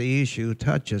has the issue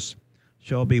touches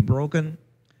shall be broken,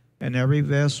 and every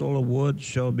vessel of wood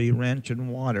shall be rinsed in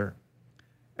water.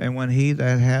 And when he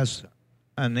that has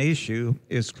an issue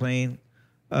is clean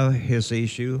of his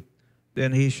issue,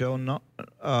 then he shall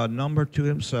number to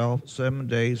himself 7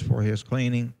 days for his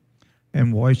cleaning,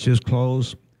 and wash his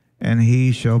clothes, and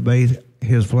he shall bathe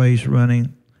his flesh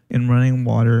in running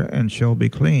water, and shall be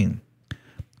clean.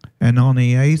 And on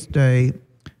the 8th day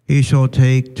he shall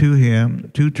take to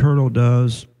him 2 turtle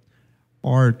doves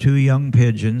or 2 young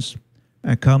pigeons,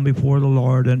 and come before the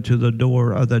Lord unto the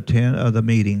door of the tent of the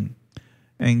meeting,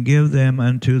 and give them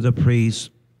unto the priest.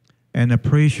 And the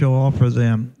priest shall offer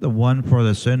them, the one for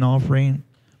the sin offering,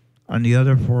 and the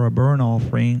other for a burnt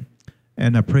offering.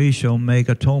 And the priest shall make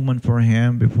atonement for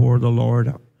him before the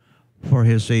Lord for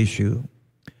his issue.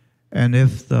 And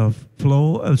if the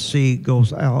flow of seed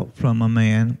goes out from a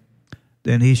man,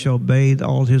 then he shall bathe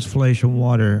all his flesh in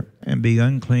water, and be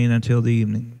unclean until the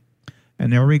evening.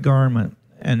 And every garment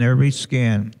and every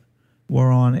skin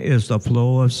whereon is the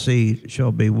flow of seed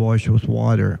shall be washed with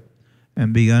water,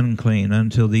 and be unclean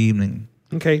until the evening.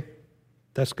 Okay,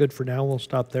 that's good for now. We'll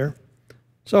stop there.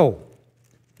 So,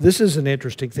 this is an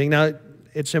interesting thing. Now,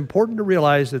 it's important to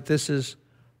realize that this is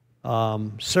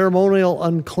ceremonial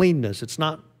uncleanness. It's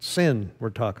not sin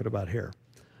we're talking about here.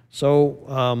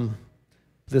 So,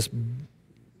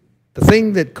 the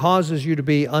thing that causes you to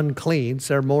be unclean,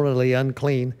 ceremonially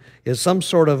unclean, is some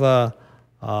sort of a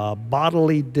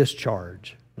bodily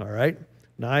discharge, all right?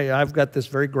 Now, I've got this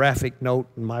very graphic note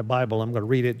in my Bible. I'm going to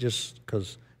read it just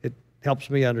because it helps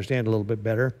me understand a little bit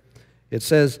better. It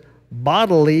says,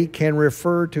 bodily can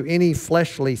refer to any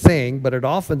fleshly thing, but it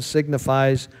often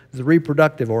signifies the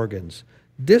reproductive organs.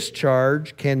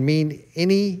 Discharge can mean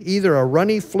either a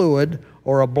runny fluid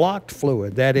or a blocked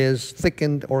fluid, that is,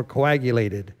 thickened or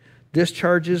coagulated.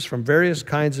 Discharges from various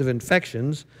kinds of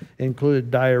infections included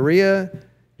diarrhea,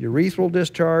 urethral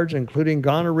discharge, including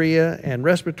gonorrhea, and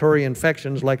respiratory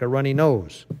infections like a runny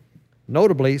nose.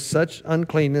 Notably, such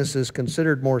uncleanness is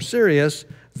considered more serious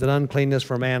than uncleanness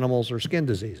from animals or skin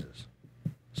diseases.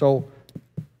 So,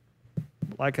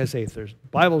 like I say, if there's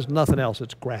Bible's nothing else,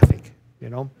 it's graphic,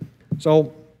 you know.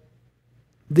 So,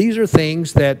 these are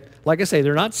things that, like I say,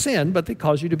 they're not sin, but they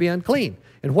cause you to be unclean.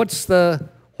 And what's the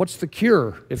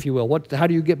cure, if you will? How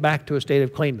do you get back to a state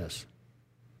of cleanness?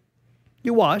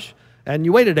 You wash, and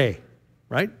you wait a day,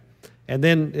 right? And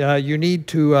then you need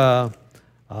to,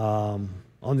 on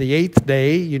the 8th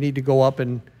day, you need to go up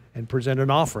and present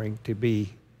an offering to be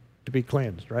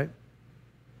cleansed, right?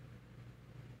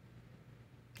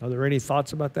 Are there any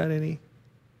thoughts about that? Any?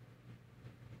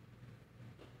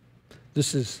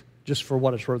 This is, just for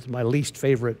what it's worth, my least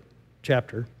favorite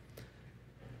chapter.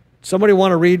 Somebody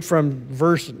want to read from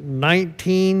verse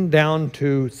 19 down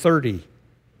to 30?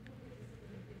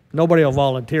 Nobody will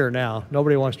volunteer now.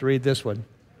 Nobody wants to read this one.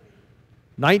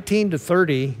 19 to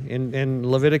 30 in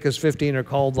Leviticus 15 are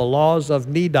called the laws of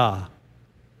Nidah.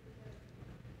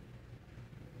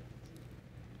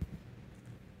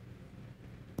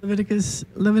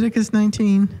 Leviticus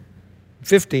 19.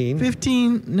 15.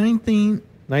 15, 19,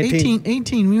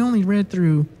 18. We only read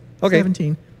through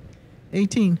 17.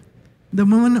 18. The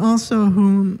woman also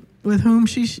with whom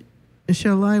she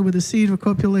shall lie with the seed of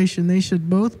copulation, they should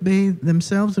both bathe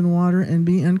themselves in water and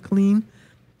be unclean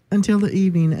until the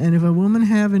evening. And if a woman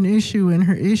have an issue and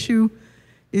her issue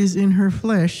is in her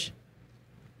flesh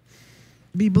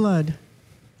be blood.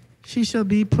 She shall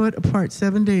be put apart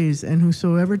 7 days, and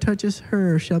whosoever touches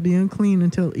her shall be unclean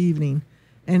until evening.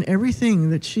 And everything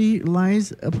that she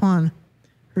lies upon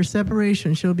her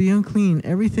separation shall be unclean.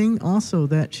 Everything also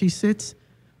that she sits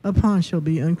upon shall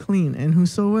be unclean. And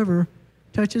whosoever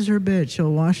touches her bed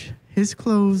shall wash his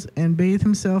clothes and bathe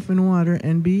himself in water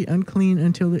and be unclean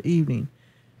until the evening.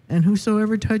 And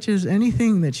whosoever touches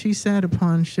anything that she sat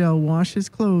upon shall wash his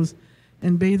clothes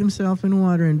and bathe himself in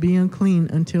water and be unclean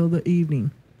until the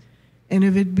evening. And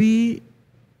if it be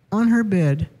on her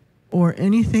bed or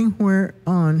anything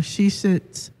whereon she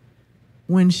sits,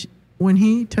 when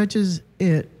he touches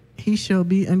it, he shall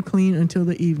be unclean until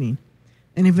the evening.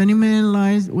 And if any man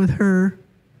lies with her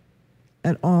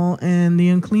at all, and the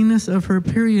uncleanness of her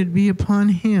period be upon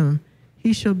him,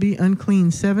 he shall be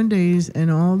unclean 7 days, and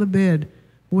all the bed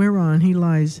whereon he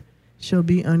lies shall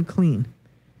be unclean.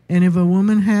 And if a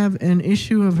woman have an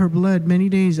issue of her blood many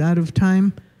days out of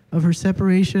time of her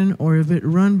separation, or if it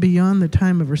run beyond the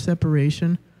time of her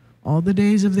separation, all the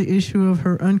days of the issue of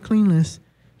her uncleanness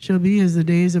shall be as the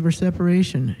days of her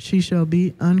separation. She shall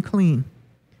be unclean.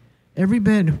 Every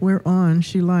bed whereon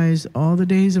she lies all the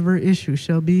days of her issue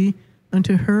shall be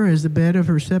unto her as the bed of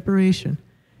her separation.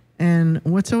 And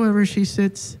whatsoever she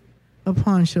sits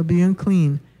upon shall be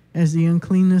unclean as the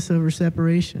uncleanness of her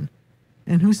separation.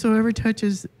 And whosoever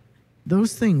touches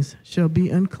those things shall be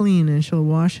unclean, and shall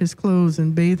wash his clothes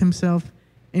and bathe himself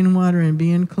in water and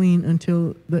be unclean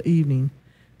until the evening.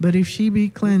 But if she be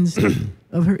cleansed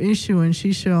of her issue, and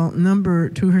she shall number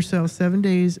to herself 7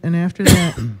 days, and after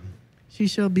that she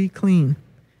shall be clean.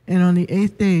 And on the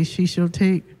 8th day she shall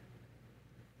take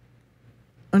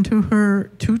unto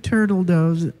her 2 turtle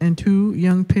doves and 2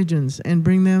 young pigeons, and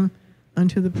bring them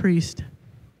unto the priest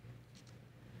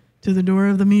to the door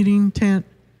of the meeting tent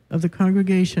of the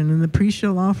congregation. And the priest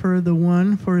shall offer the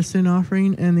one for a sin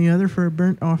offering and the other for a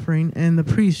burnt offering, and the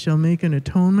priest shall make an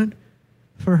atonement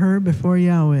for her before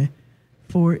Yahweh,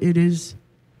 for it is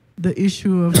the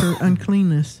issue of her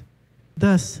uncleanness.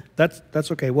 Thus,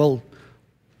 That's okay. Well,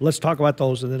 let's talk about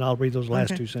those, and then I'll read those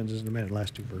last 2 sentences in a minute,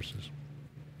 last 2 verses.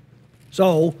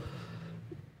 So,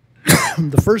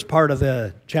 the first part of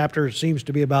the chapter seems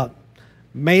to be about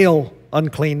male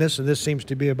uncleanness, and this seems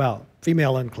to be about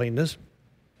female uncleanness.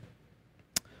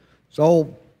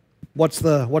 So, what's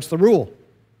the rule?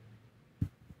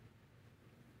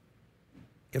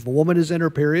 If a woman is in her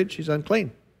period, she's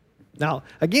unclean. Now,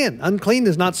 again, unclean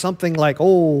is not something like,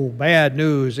 oh, bad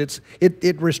news.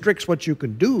 It restricts what you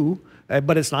can do,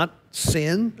 but it's not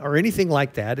sin or anything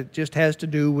like that. It just has to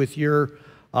do with your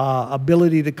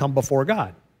ability to come before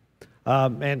God.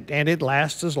 And it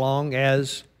lasts as long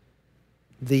as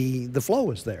the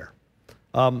flow is there.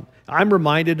 I'm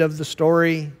reminded of the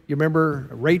story, you remember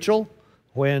Rachel,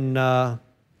 when her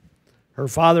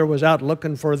father was out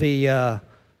looking for the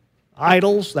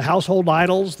idols, the household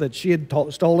idols that she had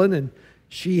stolen, and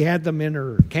she had them in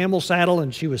her camel saddle,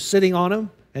 and she was sitting on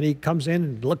them, and he comes in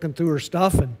and looking through her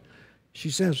stuff, and she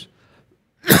says,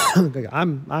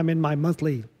 I'm in my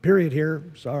monthly period here,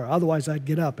 so otherwise I'd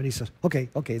get up. And he says,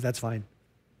 okay, that's fine,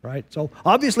 right? So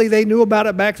obviously they knew about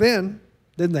it back then,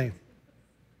 didn't they?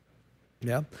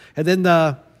 Yeah. And then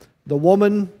the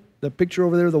woman, the picture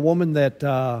over there, the woman that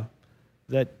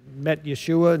met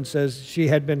Yeshua and says she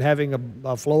had been having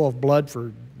a flow of blood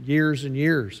for years and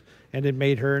years, and it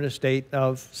made her in a state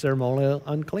of ceremonial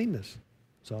uncleanness.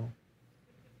 So,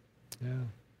 yeah.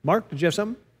 Mark, did you have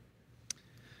something?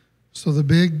 So the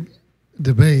big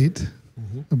debate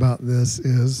about this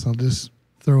is, I'll just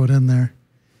throw it in there,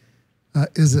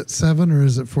 is it 7 or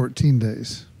is it 14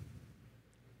 days?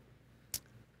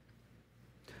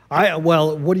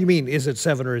 Well, what do you mean? Is it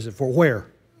 7 or is it 4? Where?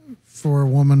 For a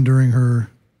woman during her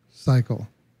cycle.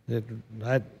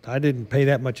 I didn't pay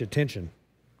that much attention.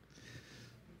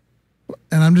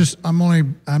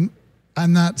 And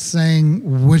I'm not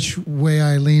saying which way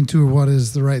I lean to or what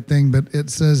is the right thing, but it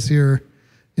says here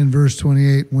in verse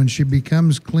 28, when she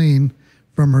becomes clean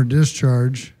from her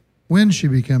discharge, then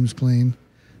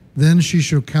she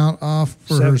shall count off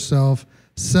for herself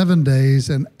 7 days,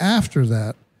 and after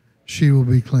that she will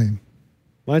be clean.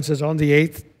 Mine says on the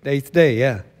eighth day,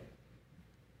 yeah.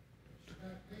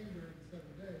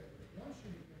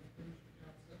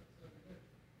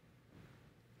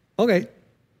 Okay.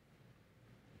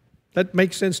 That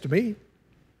makes sense to me.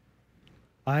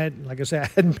 Like I said, I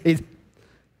hadn't paid.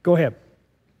 Go ahead.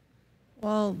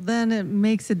 Well, then it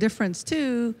makes a difference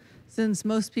too, since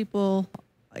most people,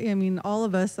 all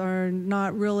of us are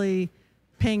not really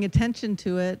paying attention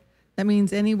to it. That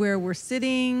means anywhere we're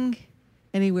sitting,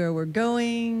 anywhere we're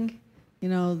going,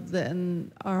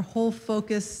 then our whole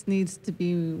focus needs to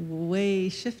be way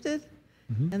shifted.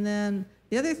 And then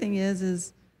the other thing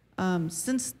is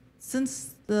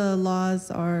since the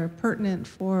laws are pertinent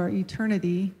for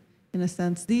eternity, in a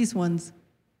sense, these ones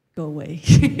go away.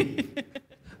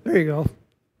 There you go.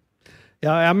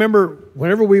 Yeah, I remember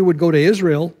whenever we would go to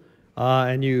Israel,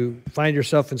 and you find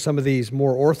yourself in some of these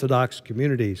more Orthodox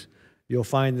communities, you'll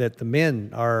find that the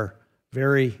men are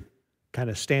very kind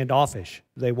of standoffish.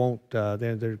 They won't,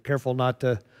 they're careful not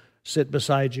to sit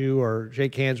beside you or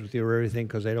shake hands with you or everything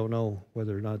because they don't know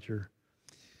whether or not you're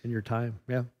in your time.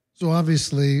 Yeah. So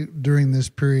obviously, during this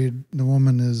period, the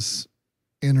woman is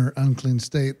in her unclean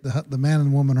state. The man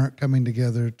and woman aren't coming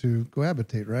together to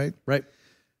cohabitate, right? Right.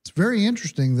 It's very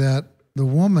interesting that the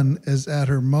woman is at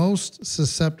her most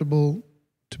susceptible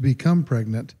to become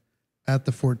pregnant at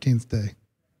the 14th day.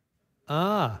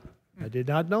 Ah, I did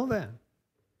not know that.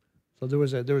 So there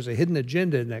was a hidden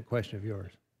agenda in that question of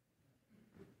yours.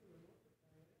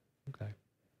 Okay.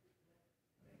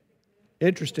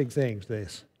 Interesting things,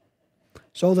 this.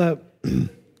 So beg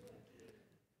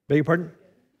your pardon?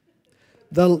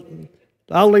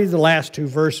 I'll read the last two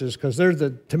verses because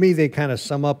to me they kind of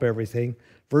sum up everything.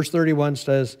 Verse 31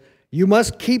 says, "You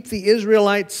must keep the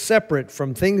Israelites separate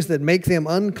from things that make them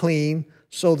unclean,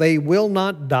 so they will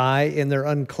not die in their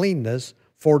uncleanness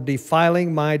for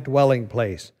defiling my dwelling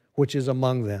place, which is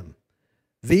among them.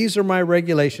 These are my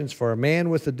regulations for a man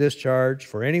with a discharge,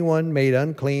 for anyone made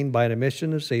unclean by an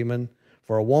emission of semen,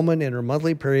 for a woman in her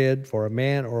monthly period, for a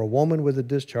man or a woman with a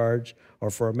discharge, or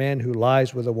for a man who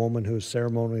lies with a woman who is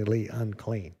ceremonially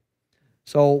unclean."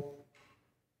 So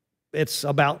it's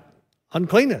about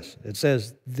uncleanness. It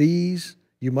says, these,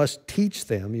 you must teach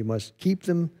them, you must keep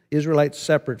them, Israelites,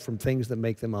 separate from things that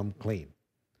make them unclean.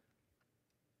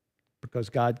 Because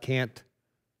God can't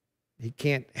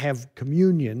have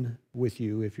communion with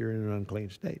you if you're in an unclean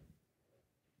state.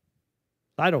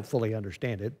 I don't fully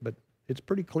understand it, but it's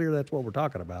pretty clear that's what we're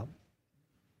talking about.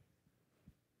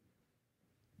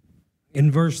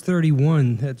 In verse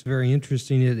 31, that's very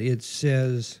interesting. It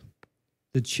says,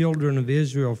 "The children of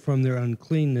Israel from their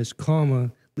uncleanness,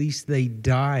 lest they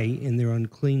die in their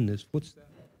uncleanness." What's that?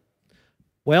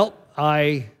 Well,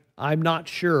 I'm not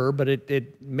sure, but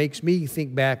it makes me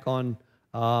think back on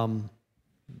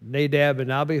Nadab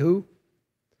and Abihu.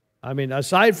 I mean,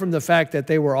 aside from the fact that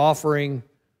they were offering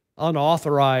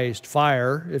unauthorized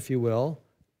fire, if you will,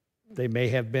 they may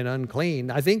have been unclean.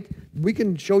 I think we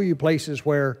can show you places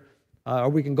where, or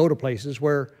we can go to places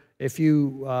where if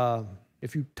you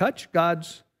touch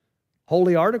God's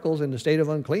holy articles in the state of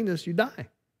uncleanness, you die.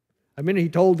 I mean, he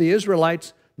told the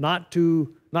Israelites not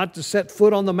to set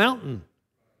foot on the mountain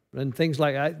and things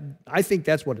like that. I think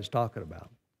that's what it's talking about.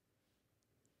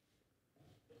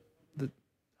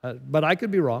 But I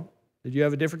could be wrong. Did you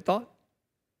have a different thought?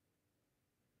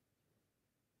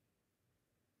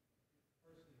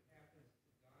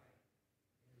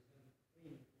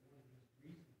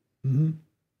 Mm-hmm.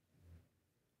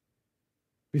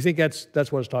 You think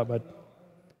that's what it's talking about?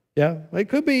 Yeah, it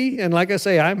could be. And like I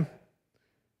say,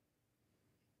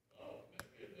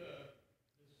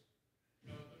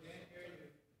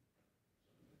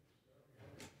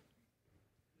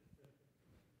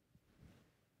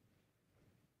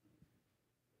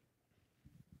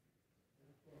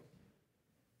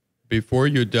 before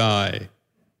you die,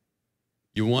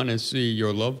 you want to see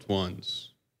your loved ones.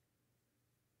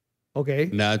 Okay.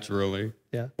 Naturally.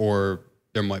 Yeah. Or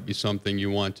there might be something you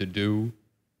want to do.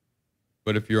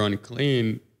 But if you're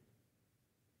unclean,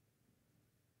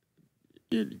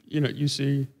 you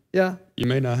see, yeah, you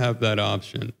may not have that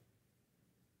option.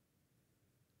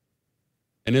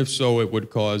 And if so, it would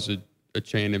cause a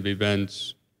chain of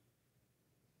events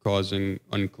causing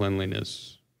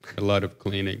uncleanliness, a lot of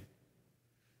cleaning.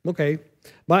 Okay.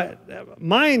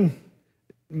 Mine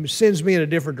sends me in a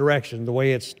different direction, the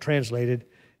way it's translated.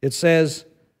 It says,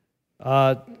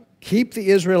 keep the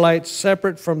Israelites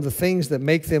separate from the things that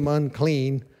make them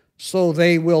unclean, so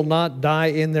they will not die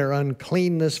in their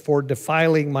uncleanness for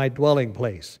defiling my dwelling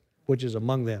place, which is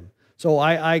among them. So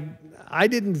I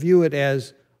didn't view it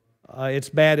as it's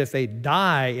bad if they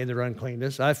die in their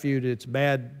uncleanness. I viewed it's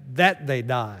bad that they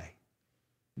die.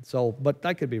 So, but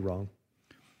I could be wrong.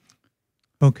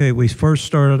 Okay, we first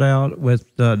started out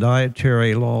with the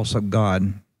dietary laws of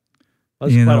God.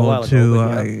 That's quite a while ago,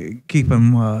 but to keep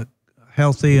them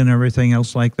healthy and everything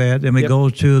else like that. Then we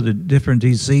go to the different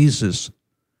diseases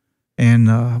and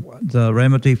the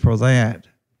remedy for that,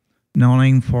 not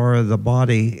only for the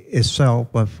body itself,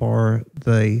 but for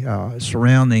the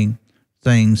surrounding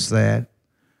things. That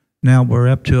now we're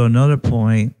up to another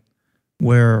point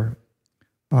where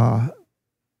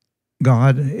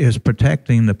God is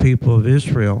protecting the people of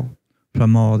Israel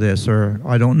from all this. Or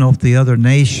I don't know if the other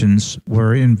nations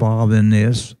were involved in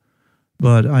this,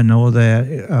 but I know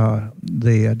that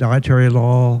the dietary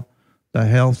law, the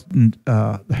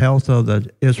health of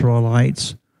the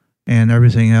Israelites, and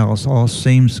everything else all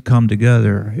seems to come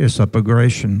together. It's a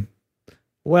progression.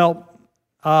 Well,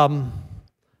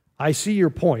 I see your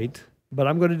point, but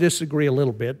I'm going to disagree a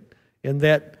little bit in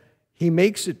that he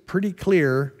makes it pretty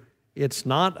clear it's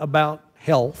not about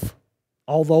health,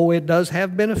 although it does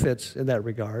have benefits in that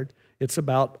regard. It's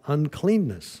about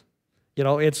uncleanness. You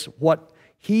know, it's what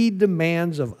he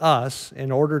demands of us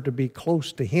in order to be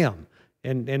close to him.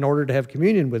 And in order to have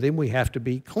communion with him, we have to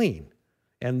be clean.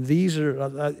 And these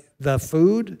are the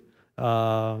food,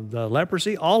 the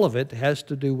leprosy, all of it has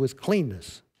to do with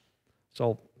cleanness.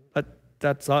 So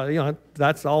that's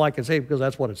all I can say because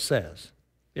that's what it says.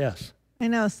 Yes. I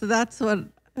know. So that's what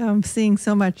I'm seeing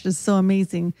so much is so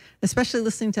amazing, especially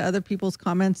listening to other people's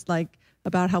comments, like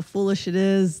about how foolish it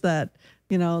is that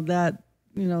Yahweh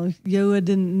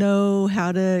didn't know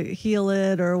how to heal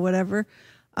it or whatever.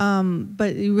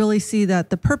 But you really see that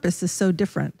the purpose is so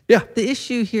different. Yeah. The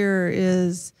issue here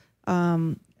is,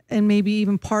 and maybe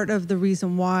even part of the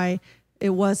reason why it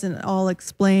wasn't all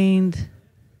explained,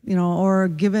 or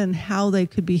given how they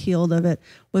could be healed of it,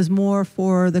 was more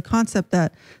for the concept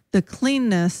that the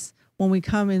cleanness, when we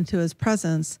come into his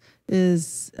presence,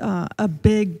 is a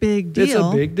big, big deal.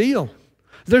 It's a big deal.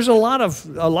 There's a lot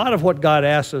of what God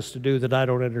asks us to do that I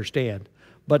don't understand.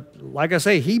 But like I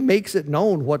say, he makes it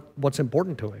known what's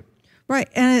important to him. Right.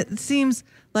 And it seems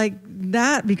like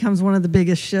that becomes one of the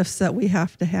biggest shifts that we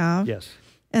have to have. Yes.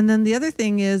 And then the other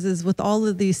thing is with all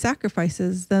of these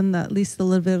sacrifices, then at least the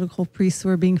Levitical priests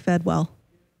were being fed well.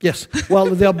 Yes.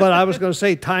 Well, but I was going to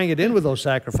say, tying it in with those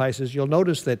sacrifices, you'll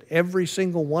notice that every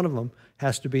single one of them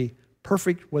has to be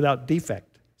perfect without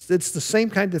defect. It's the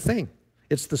same kind of thing.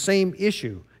 It's the same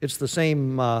issue. It's the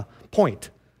same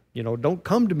point. Don't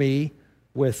come to me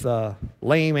with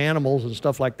lame animals and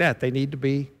stuff like that. They need to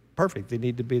be perfect. They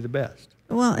need to be the best.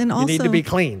 Well, and also you need to be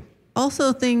clean.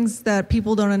 Also, things that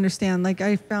people don't understand. Like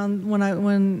I found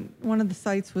when one of the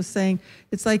sites was saying,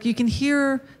 it's like you can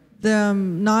hear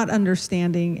them not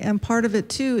understanding, and part of it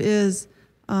too is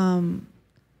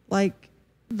like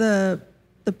the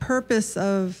purpose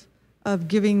of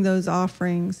giving those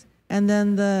offerings, and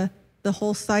then the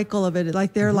whole cycle of it.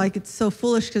 Like they're like, it's so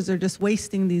foolish because they're just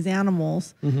wasting these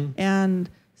animals. And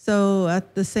so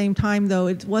at the same time, though,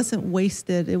 it wasn't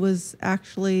wasted. It was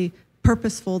actually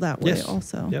purposeful that way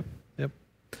also. Yep.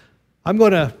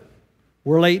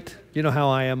 We're late. You know how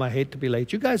I am. I hate to be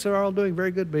late. You guys are all doing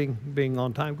very good being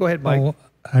on time. Go ahead, Mike. Oh,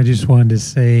 I just wanted to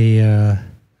say, I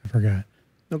forgot.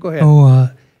 No, go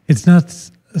ahead. It's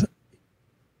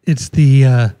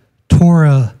the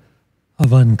Torah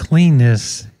of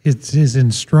uncleanness. It's his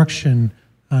instruction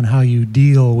on how you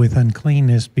deal with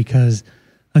uncleanness, because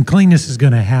uncleanness is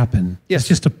going to happen. Yes. It's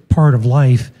just a part of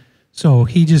life. So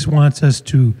he just wants us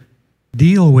to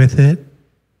deal with it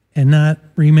and not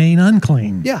remain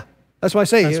unclean. Yeah, that's why I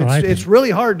say it's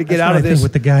really hard to get That's out what of I this. think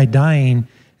with the guy dying,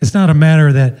 it's not a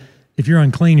matter that if you're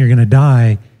unclean, you're going to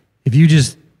die. If you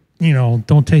just,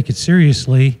 don't take it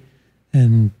seriously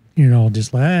and,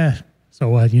 just so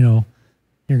what, you're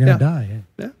going to die.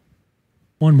 Yeah.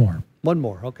 One more.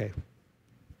 Okay.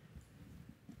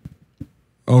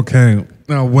 Okay.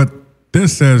 Now, what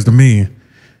this says to me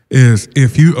is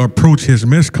if you approach his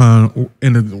Mishkan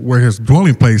where his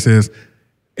dwelling place is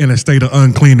in a state of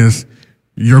uncleanness,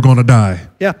 you're going to die.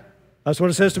 Yeah, that's what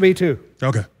it says to me too.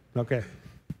 Okay.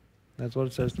 That's what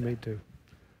it says to me too.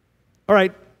 All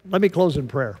right, let me close in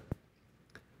prayer.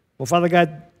 Well, Father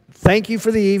God, thank you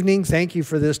for the evening. Thank you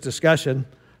for this discussion.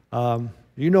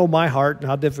 You know my heart and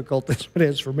how difficult this one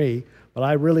is for me, but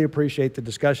I really appreciate the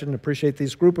discussion, appreciate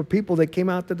this group of people that came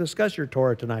out to discuss your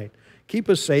Torah tonight. Keep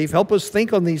us safe, help us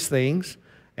think on these things,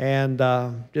 and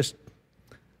just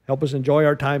help us enjoy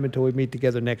our time until we meet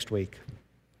together next week.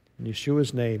 In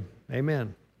Yeshua's name,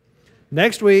 amen.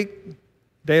 Next week,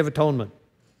 Day of Atonement.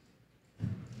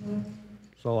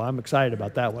 So I'm excited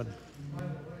about that one. By the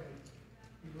way,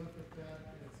 if you look at that,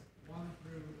 it's 1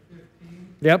 through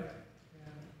 15. Yep.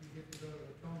 And you get to go to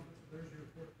Atonement. There's your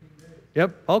 14 days.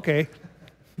 Yep, okay.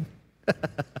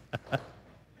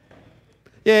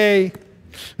 Yay.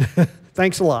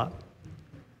 Thanks a lot.